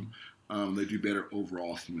spectrum. they do better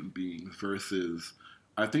overall as human beings versus,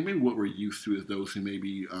 I think maybe what we're used to is those who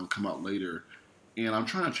maybe come out later. And I'm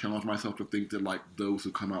trying to challenge myself to think that like those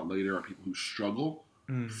who come out later are people who struggle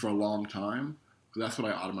for a long time. Because that's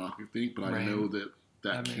what I automatically think, but I know that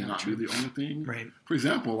cannot be the only thing. Right. For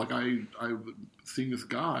example, like I've seen this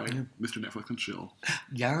guy, Mr. Netflix and Chill.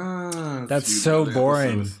 Yeah. That's so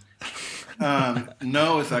boring.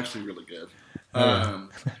 No, it's actually really good.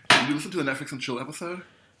 Did you listen to the Netflix and Chill episode?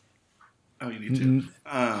 Oh, you need to.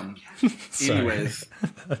 Anyways,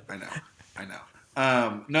 I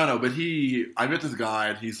know. No, but I met this guy,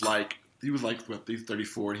 and he was like, he's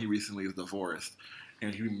 34, and he recently is divorced.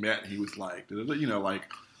 And he was like,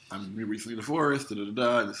 like, I'm recently divorced, and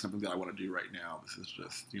this is something that I want to do right now. This is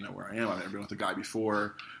just, where I am. I've never been with a guy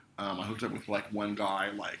before. I hooked up with, like, one guy,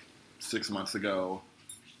 like, 6 months ago.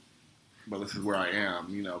 But this is where I am,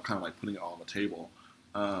 kind of like putting it all on the table.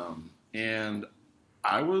 And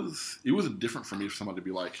it was different for me for someone to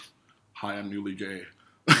be like, hi, I'm newly gay.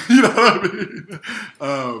 You know what I mean?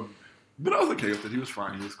 But I was okay with it. He was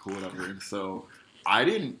fine. He was cool, whatever. And so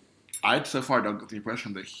I so far don't get the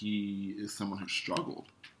impression that he is someone who struggled.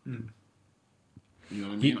 You know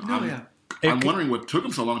what I mean? I'm wondering what took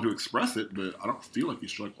him so long to express it, but I don't feel like he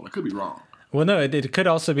struggled. I could be wrong. Well, no, it could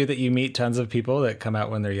also be that you meet tons of people that come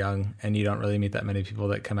out when they're young, and you don't really meet that many people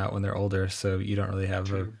that come out when they're older, so you don't really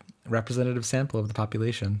have a representative sample of the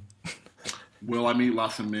population. Well, I meet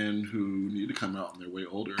lots of men who need to come out when they're way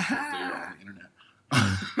older because they're on the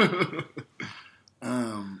internet.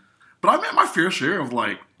 But I met my fair share of,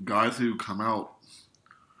 like, guys who come out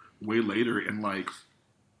way later and, like,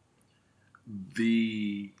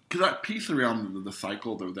 because that piece around the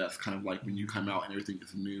cycle, though, that's kind of like when you come out and everything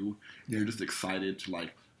is new, you're just excited to,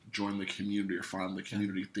 like, join the community or find the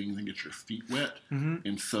community things and get your feet wet.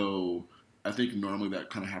 And so I think normally that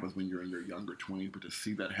kind of happens when you're in your younger 20s, but to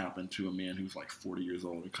see that happen to a man who's, like, 40 years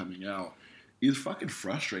old and coming out is fucking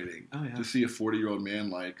frustrating. To see a 40-year-old man,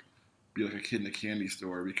 like, be like a kid in a candy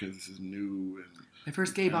store because this is new and my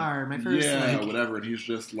first gay bar, my first whatever, and he's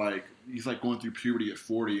just like going through puberty at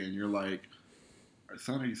 40, and you're like,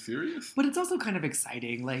 son, are you serious? But it's also kind of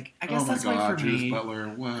exciting. Like, I guess that's why for Judith me. Butler,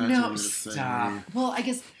 what? No, stop. Well, I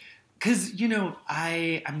guess because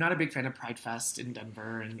I'm not a big fan of Pride Fest in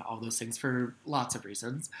Denver and all those things for lots of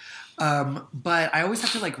reasons. But I always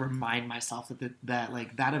have to like remind myself that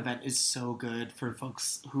like that event is so good for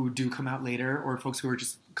folks who do come out later or folks who are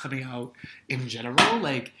just coming out in general.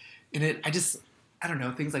 Like, I don't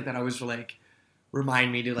know, things like that always like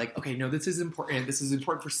remind me to like, okay, no, this is important. This is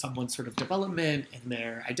important for someone's sort of development and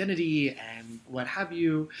their identity and what have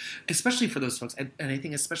you, especially for those folks. And I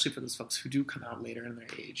think especially for those folks who do come out later in their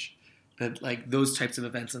age, that like those types of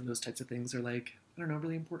events and those types of things are like, I don't know,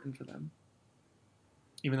 really important for them.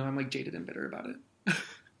 Even though I'm like jaded and bitter about it.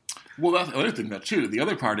 Well, that's the other thing that too. The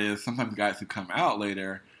other part is sometimes guys who come out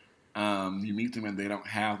later, you meet them and they don't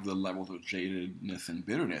have the levels of jadedness and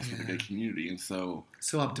bitterness in the gay community, and so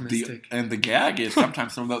optimistic. The gag is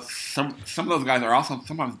sometimes some of those guys are also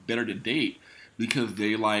sometimes better to date because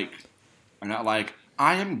they like are not like,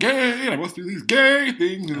 I am gay and I must do these gay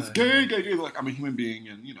things and it's gay. Like, I'm a human being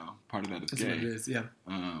and part of that is that's gay. What it is, yeah.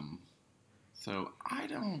 So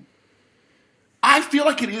I feel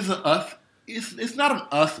like it is a us. It's not an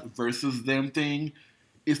us versus them thing.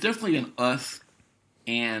 It's definitely an us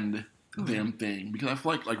and them thing, because I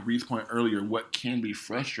feel like Reed's point earlier, what can be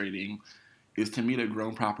frustrating is to meet a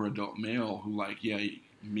grown, proper adult male who my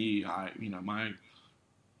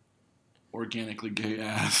organically gay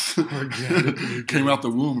ass came out the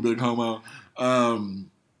womb, big homo,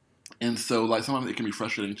 and so like sometimes it can be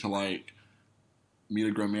frustrating to like meet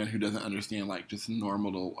a grown man who doesn't understand like just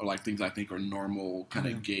normal or like things I think are normal kind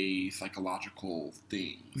of gay psychological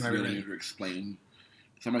things. Really to explain.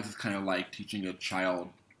 Sometimes it's kind of like teaching a child,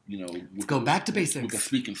 let's go back to basics. With a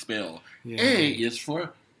speak and spell. Yeah. A is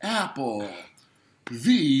for apple.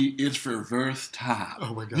 V is for verse top.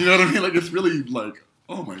 Oh my God. You know what I mean? Like, it's really like,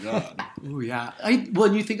 oh my God. Oh yeah.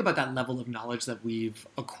 When you think about that level of knowledge that we've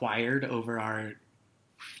acquired over our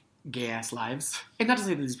gay-ass lives, and not to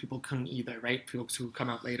say that these people couldn't either, right? Folks who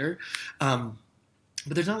come out later. But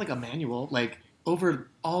there's not like a manual, like, over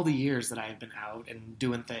all the years that I have been out and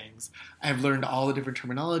doing things, I've learned all the different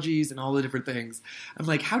terminologies and all the different things. I'm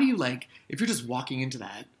like, how do you like, if you're just walking into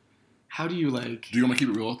that, how do you like... Do you want me to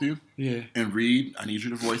keep it real with you? Yeah. And Reed, I need you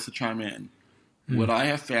to voice to chime in. What I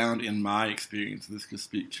have found in my experience, this could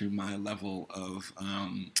speak to my level of,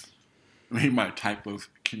 maybe my type of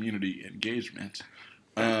community engagement.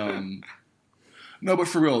 No, but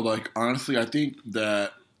for real, like, honestly, I think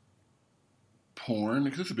that porn,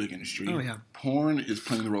 because it's a big industry. Oh, yeah. Porn is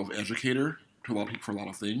playing the role of educator to a lot of people for a lot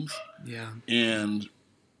of things. Yeah. And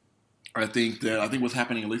I think what's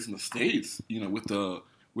happening, at least in the States,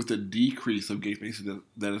 with the decrease of gay spaces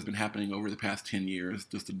that has been happening over the past 10 years,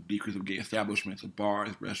 just the decrease of gay establishments, of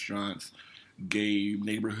bars, restaurants, gay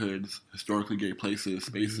neighborhoods, historically gay places,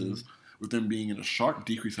 spaces, with them being in a sharp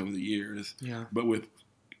decrease over the years. Yeah. But with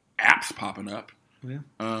apps popping up,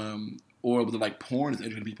 or with like porn is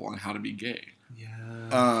educating people on how to be gay.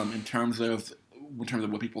 Yeah. In terms of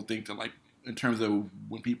what people think that like, in terms of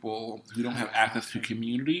when people who don't have access to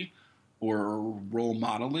community or role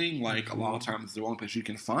modeling, like a lot of times the only place you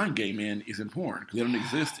can find gay men is in porn because they don't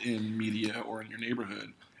exist in media or in your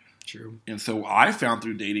neighborhood. True. And so I found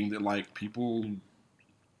through dating that like people,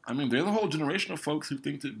 I mean, there's a whole generation of folks who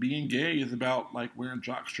think that being gay is about like wearing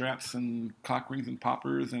jock straps and cock rings and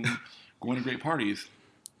poppers and going to great parties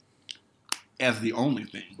as the only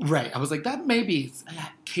thing. Right. I was like, that may be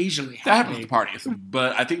occasionally that happens at parties.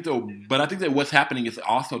 But I think that what's happening is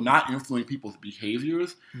also not influencing people's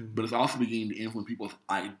behaviors, but it's also beginning to influence people's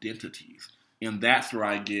identities. And that's where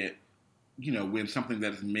I get, when something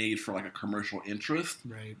that is made for like a commercial interest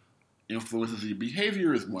influences your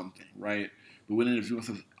behavior is one thing, right? But when it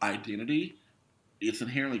influences identity, it's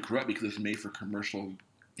inherently corrupt because it's made for commercial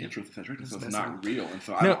interest, etc. So it's not real. And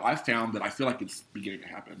so I found that I feel like it's beginning to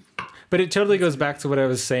happen. But it totally goes back to what I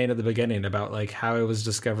was saying at the beginning about like how I was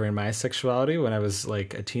discovering my sexuality when I was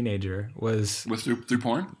like a teenager was through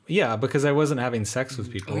porn? Yeah, because I wasn't having sex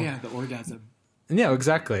with people. Oh yeah, the orgasm. Yeah,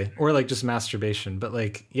 exactly. Or like just masturbation. But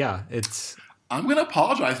like, yeah, it's... I'm going to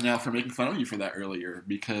apologize now for making fun of you for that earlier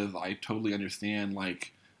because I totally understand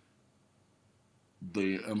like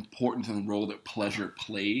the importance and role that pleasure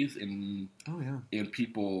plays in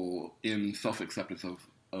people in self-acceptance of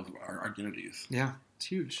our identities. Yeah, it's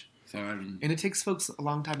huge. So and it takes folks a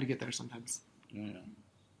long time to get there sometimes. Yeah.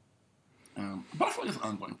 But I feel like it's an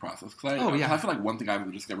ongoing process. Cause I feel like one thing I've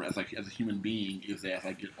discovered as a human being is that as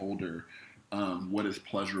I get older, what is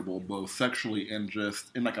pleasurable, both sexually and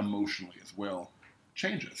like emotionally as well,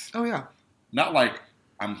 changes. Oh yeah. Not like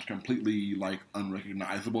I'm completely like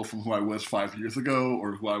unrecognizable from who I was 5 years ago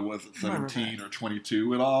or who I was at 17 or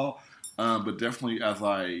 22 at all. But definitely as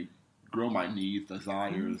I grow my needs,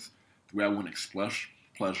 desires, the way I want to express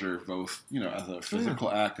pleasure, both, as a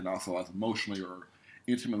physical act and also as emotionally or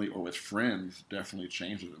intimately or with friends, definitely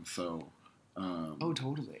changes. And so,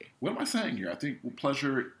 totally. What am I saying here? I think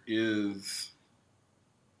pleasure is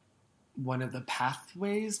one of the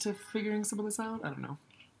pathways to figuring some of this out. I don't know.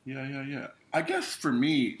 Yeah. I guess for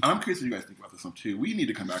me, I'm curious what you guys think about this one too. We need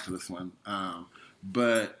to come back to this one.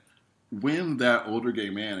 But when that older gay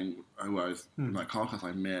man who I was in my college class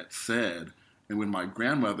I met said, and when my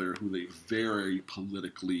grandmother, who's a very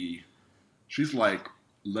politically, she's like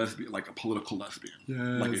lesbian, like a political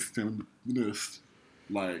lesbian, like a feminist,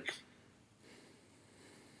 like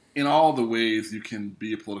in all the ways you can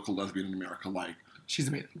be a political lesbian in America, like she's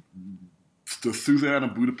amazing. The Susanna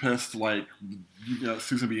Budapest, like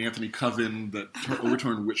Susan B. Anthony Coven that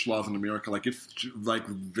overturned witch laws in America, like it's like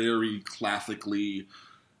very classically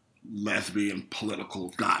lesbian political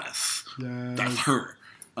goddess. Yes. That's her.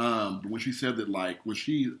 But when she said that, like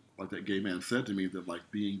that gay man said to me that like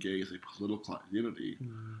being gay is a political identity,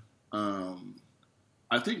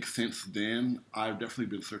 I think since then I've definitely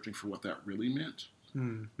been searching for what that really meant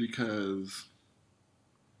because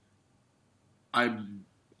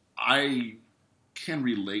I can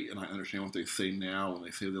relate and I understand what they say now when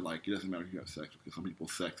they say that like it doesn't matter if you have sex because some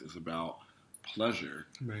people's sex is about pleasure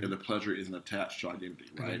and the pleasure isn't attached to identity,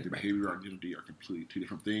 right? The behavior and identity are completely two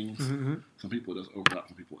different things. Some people it does overlap,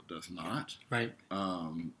 some people it does not. Right.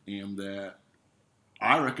 And that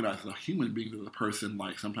I recognize as a human being as a person,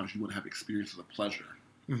 like sometimes you want to have experiences of pleasure.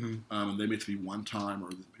 And they may just be one time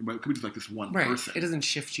or it could be just like this one person. It doesn't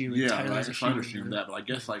shift you entirely. Yeah, right. I understand that, but I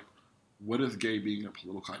guess like what does gay being a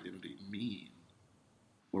political identity mean?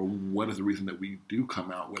 Or what is the reason that we do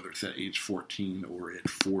come out, whether it's at age 14 or at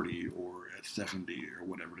 40 or at 70 or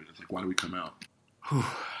whatever it is? Like, why do we come out?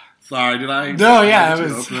 Sorry, did I? No, yeah, it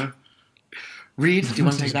was. Oprah? Reed, do you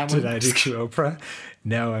want to take that one? Did I do Oprah?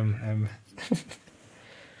 No, I'm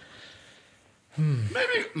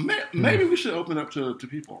Maybe we should open up to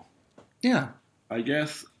people. Yeah. I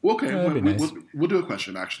guess. Okay, we'll do a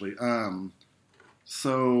question, actually.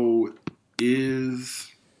 So,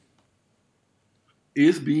 is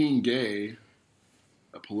being gay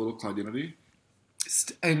a political identity?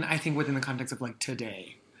 And I think within the context of like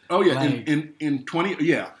today. Oh yeah, like, in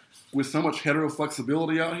 20 with so much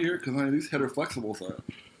heteroflexibility out here, because these heteroflexibles are.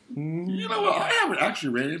 You know what? I haven't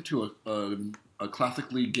actually ran into a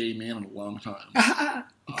classically gay man in a long time.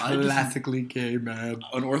 Classically gay man,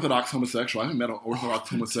 an orthodox homosexual. I haven't met an orthodox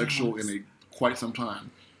homosexual in quite some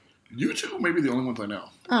time. You two may be the only ones I know.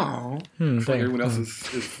 Oh. Like everyone else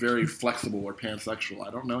is very flexible or pansexual.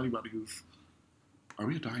 I don't know anybody who's... Are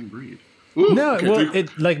we a dying breed? Ooh, no, okay, well,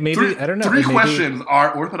 maybe, I don't know. Three questions.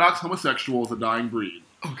 Are Orthodox homosexuals a dying breed?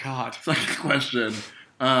 Oh, God. Second question.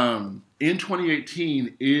 In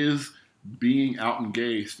 2018, is being out and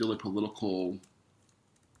gay still a political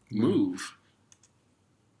move?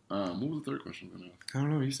 What was the third question? I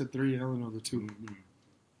don't know. You said 3. I don't know the 2.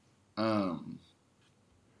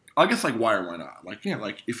 I guess like why or why not? Like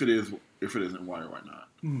like if it isn't, why or why not?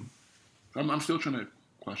 I'm still trying to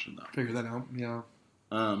question that. Figure that out. Yeah.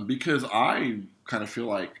 Because I kind of feel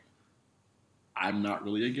like I'm not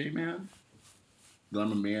really a gay man. That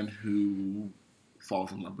I'm a man who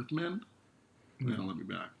falls in love with men. They don't let me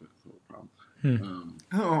back. That's the whole problem.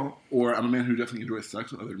 Or I'm a man who definitely enjoys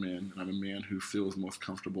sex with other men, and I'm a man who feels most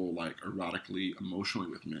comfortable, like, erotically, emotionally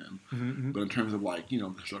with men. But in terms of, like,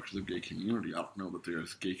 the structures of gay community, I don't know that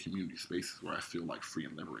there's gay community spaces where I feel, like, free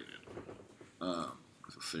and liberated.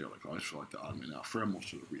 As a sailor, like, I always feel like the odd man out for a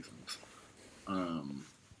multitude of reasons.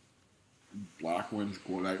 Black ones,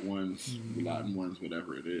 white ones, Latin ones,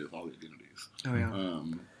 whatever it is, all the identities. Oh, yeah.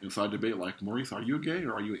 And so I debate, like, Maurice, are you a gay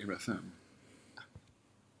or are you an MSM?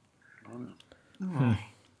 I don't know.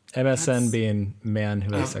 MSN being man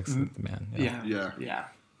who has sex with man. Yeah.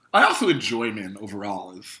 I also enjoy men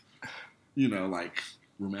overall as, like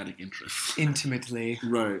romantic interests. Intimately.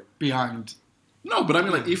 Right. Beyond. No, but I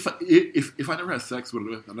mean, like, if I never had sex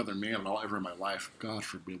with another man at all ever in my life, God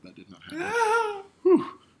forbid that did not happen.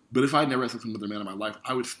 But if I never had sex with another man in my life,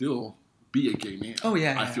 I would still be a gay man. Oh,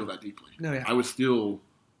 yeah. I feel that deeply. No, yeah. I would still...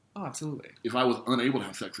 Oh, absolutely. If I was unable to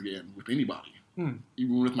have sex again with anybody,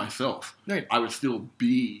 even with myself, I would still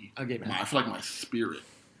be a gay man. I feel like my spirit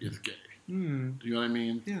is gay. Do you know what I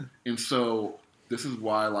mean? Yeah. And so this is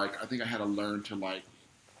why, like, I think I had to learn to, like,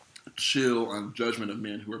 chill on judgment of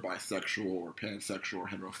men who are bisexual or pansexual or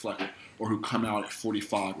heteroflexible or who come out at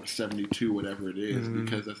 45 or 72, whatever it is,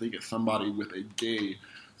 because I think it's somebody with a gay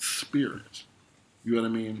spirit. You know what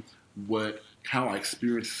I mean? How I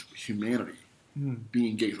experience humanity.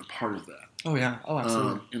 Being gay is a part of that. Oh, yeah. Oh,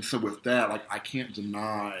 absolutely. And so with that, like, I can't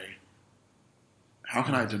deny... How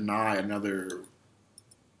can I deny another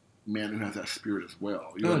man who has that spirit as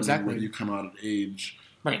well? You know exactly. When you come out at age...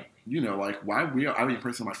 Right. Like, why I mean, a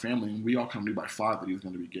person in my family, and we all kind of knew by 5 that he was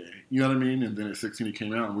going to be gay. You know what I mean? And then at 16 he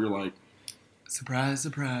came out, and we were like... Surprise,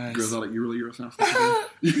 surprise. Girls are like, you really yourself?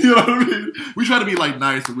 You know what I mean? We try to be, like,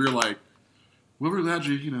 nice, and we were like... Well, we're glad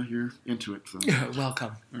you're into it. So. Yeah,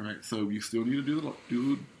 welcome. All right, so you still need to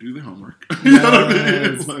do the homework. You know what I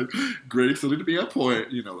mean? It's like, grades still need to be on point,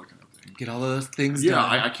 that kind of thing. Get all of those things done. Yeah,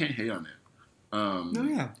 I can't hate on it.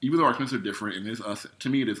 Even though our arguments are different, and it is us. To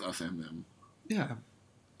me, it is us and them. Yeah.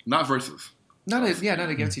 Not versus. Not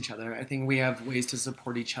against each other. I think we have ways to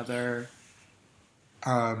support each other.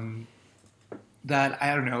 That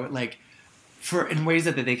I don't know, like. In ways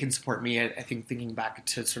that they can support me, I think thinking back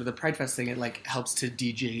to sort of the Pride Fest thing, it like helps to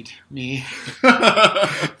DJ me,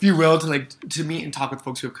 if you will, to meet and talk with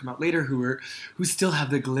folks who have come out later who still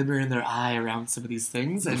have the glimmer in their eye around some of these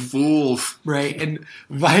things, and fools, right, and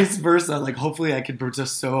vice versa. Like hopefully I could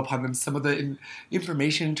just sow upon them some of the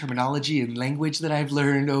information, terminology, and language that I've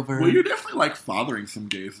learned over. Well, you're definitely like fathering some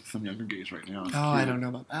younger gays right now. Oh, I don't know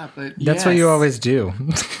about that, but that's what you always do.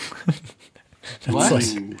 What? Like,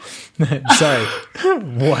 sorry.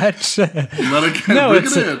 What? No,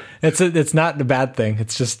 it's not a bad thing.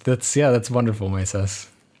 It's just that's wonderful, Moises.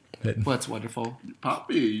 What's wonderful?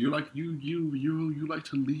 Poppy, you like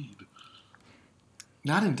to lead.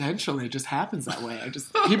 Not intentionally, it just happens that way.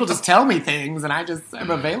 People just tell me things, and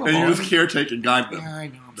I'm available. And you just caretake and guide them. Yeah, I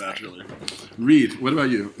know. Naturally. Reed, what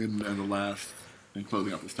about you in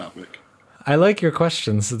closing up this topic? I like your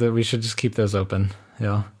questions, so that we should just keep those open.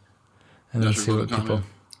 Yeah. And then see what people...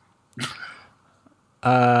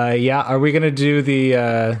 are we going to do the...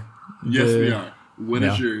 yes, we are. What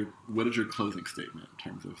is your closing statement in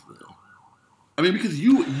terms of the... I mean, because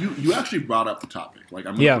you actually brought up the topic. Like,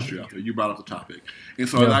 I'm going to push you out there. You brought up the topic. And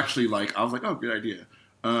so I was actually like, oh, good idea.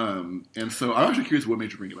 And so I'm actually curious what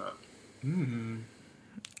made you bring it up.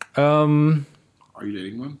 Are you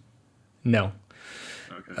dating one? No.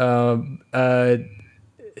 Okay.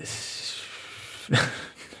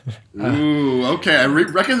 Ooh, okay. I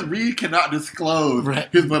reckon Reed cannot disclose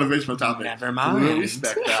his motivation for the topic. Never mind. We'll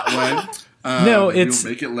respect that one. No, we'll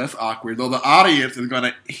make it less awkward. Though the audience is going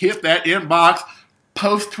to hit that inbox,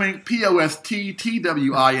 posttwink,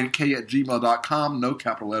 posttwink@gmail.com. No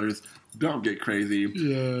capital letters. Don't get crazy.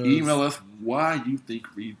 Yes. Email us why you think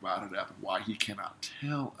Reed brought it up and why he cannot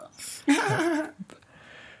tell us.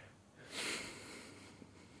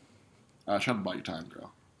 Try to buy you time,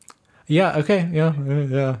 girl. Yeah. Okay.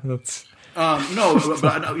 Yeah. That's. No,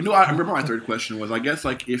 but I remember my third question was, I guess,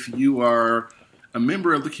 like, if you are a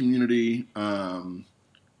member of the community, kind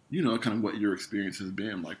of what your experience has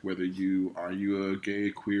been, like, whether are you a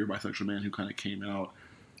gay, queer, bisexual man who kind of came out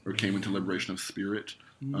or came into liberation of spirit.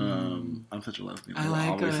 I'm such a lesbian. I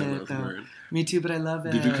like it. Me too, but I love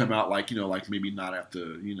it. Did you come out like maybe not at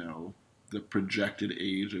the the projected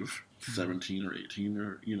age of 17 or 18,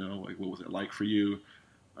 or like, what was it like for you?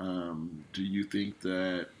 Do you think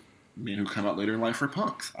that men who come out later in life are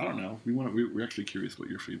punks? I don't know. We're actually curious what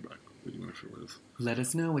your feedback, what you want to feel is. Let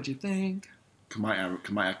us know what you think. My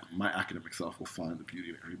academic self will find the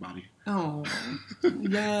beauty in everybody. Oh,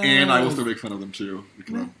 yeah. And I will still make fun of them too,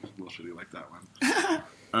 because I'm a little shitty like that one.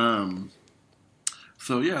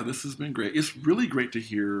 So yeah, this has been great. It's really great to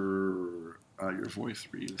hear your voice,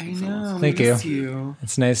 Reed. I know. Thank you.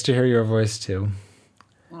 It's nice to hear your voice too.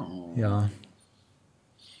 Oh. Yeah.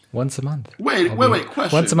 Once a month. Wait.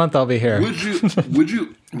 Question. Once a month, I'll be here. Would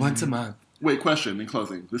you? Once a month. Wait. Question. In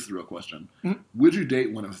closing, this is a real question. Mm-hmm. Would you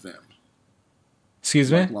date one of them?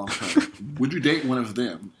 Excuse me? Long term. Would you date one of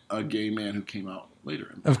them, a gay man who came out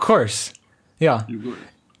later? Of course. Yeah. You would.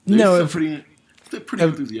 No. Pretty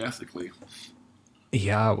enthusiastically.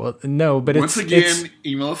 Yeah, well, no, but once again,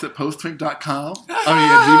 email us at posttwink.com. At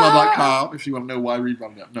gmail.com if you want to know why Reed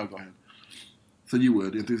brought it up. No, go ahead. So you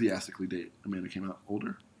would enthusiastically date a man who came out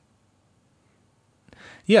older?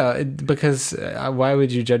 Yeah, because why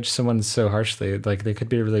would you judge someone so harshly? Like, they could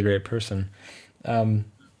be a really great person.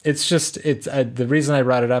 It's just the reason I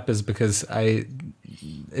brought it up is because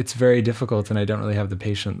it's very difficult, and I don't really have the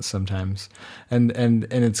patience sometimes, and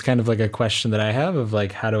it's kind of like a question that I have of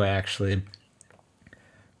like, how do I actually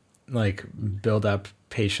like build up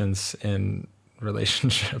patience in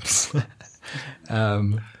relationships? That's a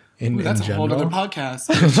whole other podcast.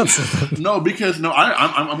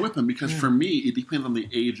 I'm with them, because for me it depends on the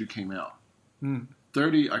age you came out.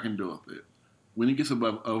 30, I can deal with it. When it gets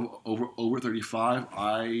above over 35,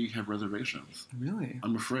 I have reservations. Really?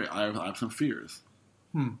 I'm afraid. I have some fears.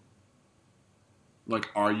 Like,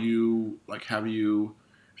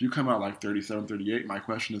 if you come out like 37, 38, my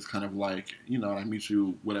question is kind of like, I meet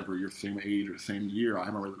you, whatever, you're the same age or the same year, I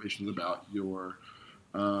have my reservations about your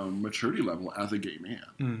maturity level as a gay man.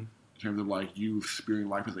 In terms of like, you experiencing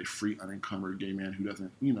life as a free, unencumbered gay man who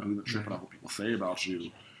doesn't trip about what people say about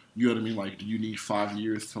you. You know what I mean? Like, do you need 5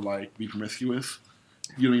 years to like be promiscuous?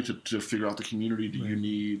 You don't need to figure out the community. Do you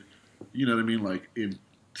need, you know what I mean? Like, in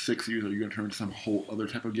 6 years, are you going to turn into some whole other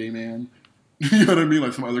type of gay man? You know what I mean?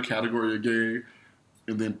 Like, some other category of gay.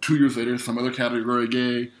 And then 2 years later, some other category of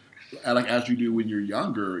gay. And like, as you do when you're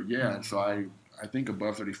younger. Yeah. And so I think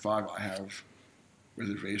above 35, I have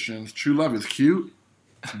reservations. True love is cute,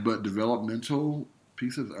 but developmental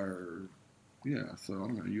pieces are, so I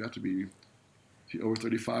don't know. You have to be, if you're over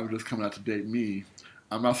 35 and just coming out to date me,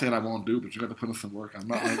 I'm not saying I won't do it, but you got to put in some work. I'm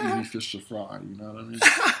not like easy fish to fry. You know what I mean?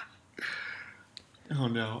 Oh,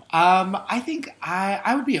 no. I think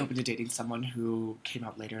I would be open to dating someone who came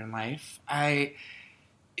out later in life. I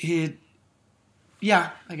guess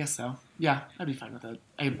so. Yeah, I'd be fine with it.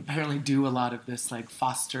 I apparently do a lot of this, like,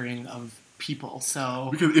 fostering of people, so...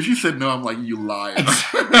 Because if you said no, I'm like, you lied.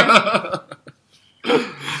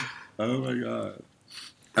 Oh, my God.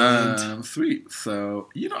 Sweet. So,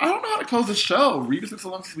 I don't know how to close the show. Reed, it's been so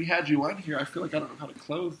long since we had you on here. I feel like I don't know how to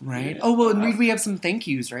close. Right. Oh, well, we have some thank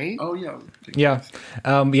yous, right? Oh, yeah. Yeah.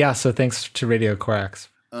 So thanks to Radio Corax.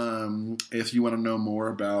 If you want to know more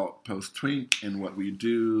about Post Twink and what we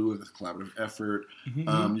do, this collaborative effort, you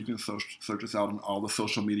can search us out on all the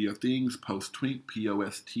social media things. Post Twink,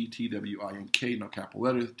 POSTTWINK, no capital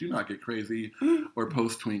letters. Do not get crazy. Or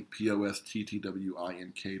Post Twink,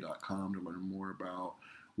 POSTTWINK.com to learn more about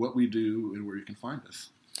what we do and where you can find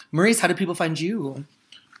us. Maurice, how do people find you?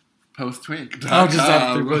 PostTwink. Oh, just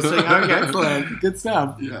after posting. Okay, excellent. Good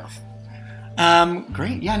stuff. Yeah.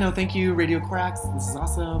 Great. Yeah, no, thank you, Radio Corax. This is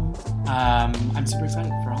awesome. I'm super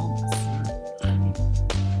excited for all of this.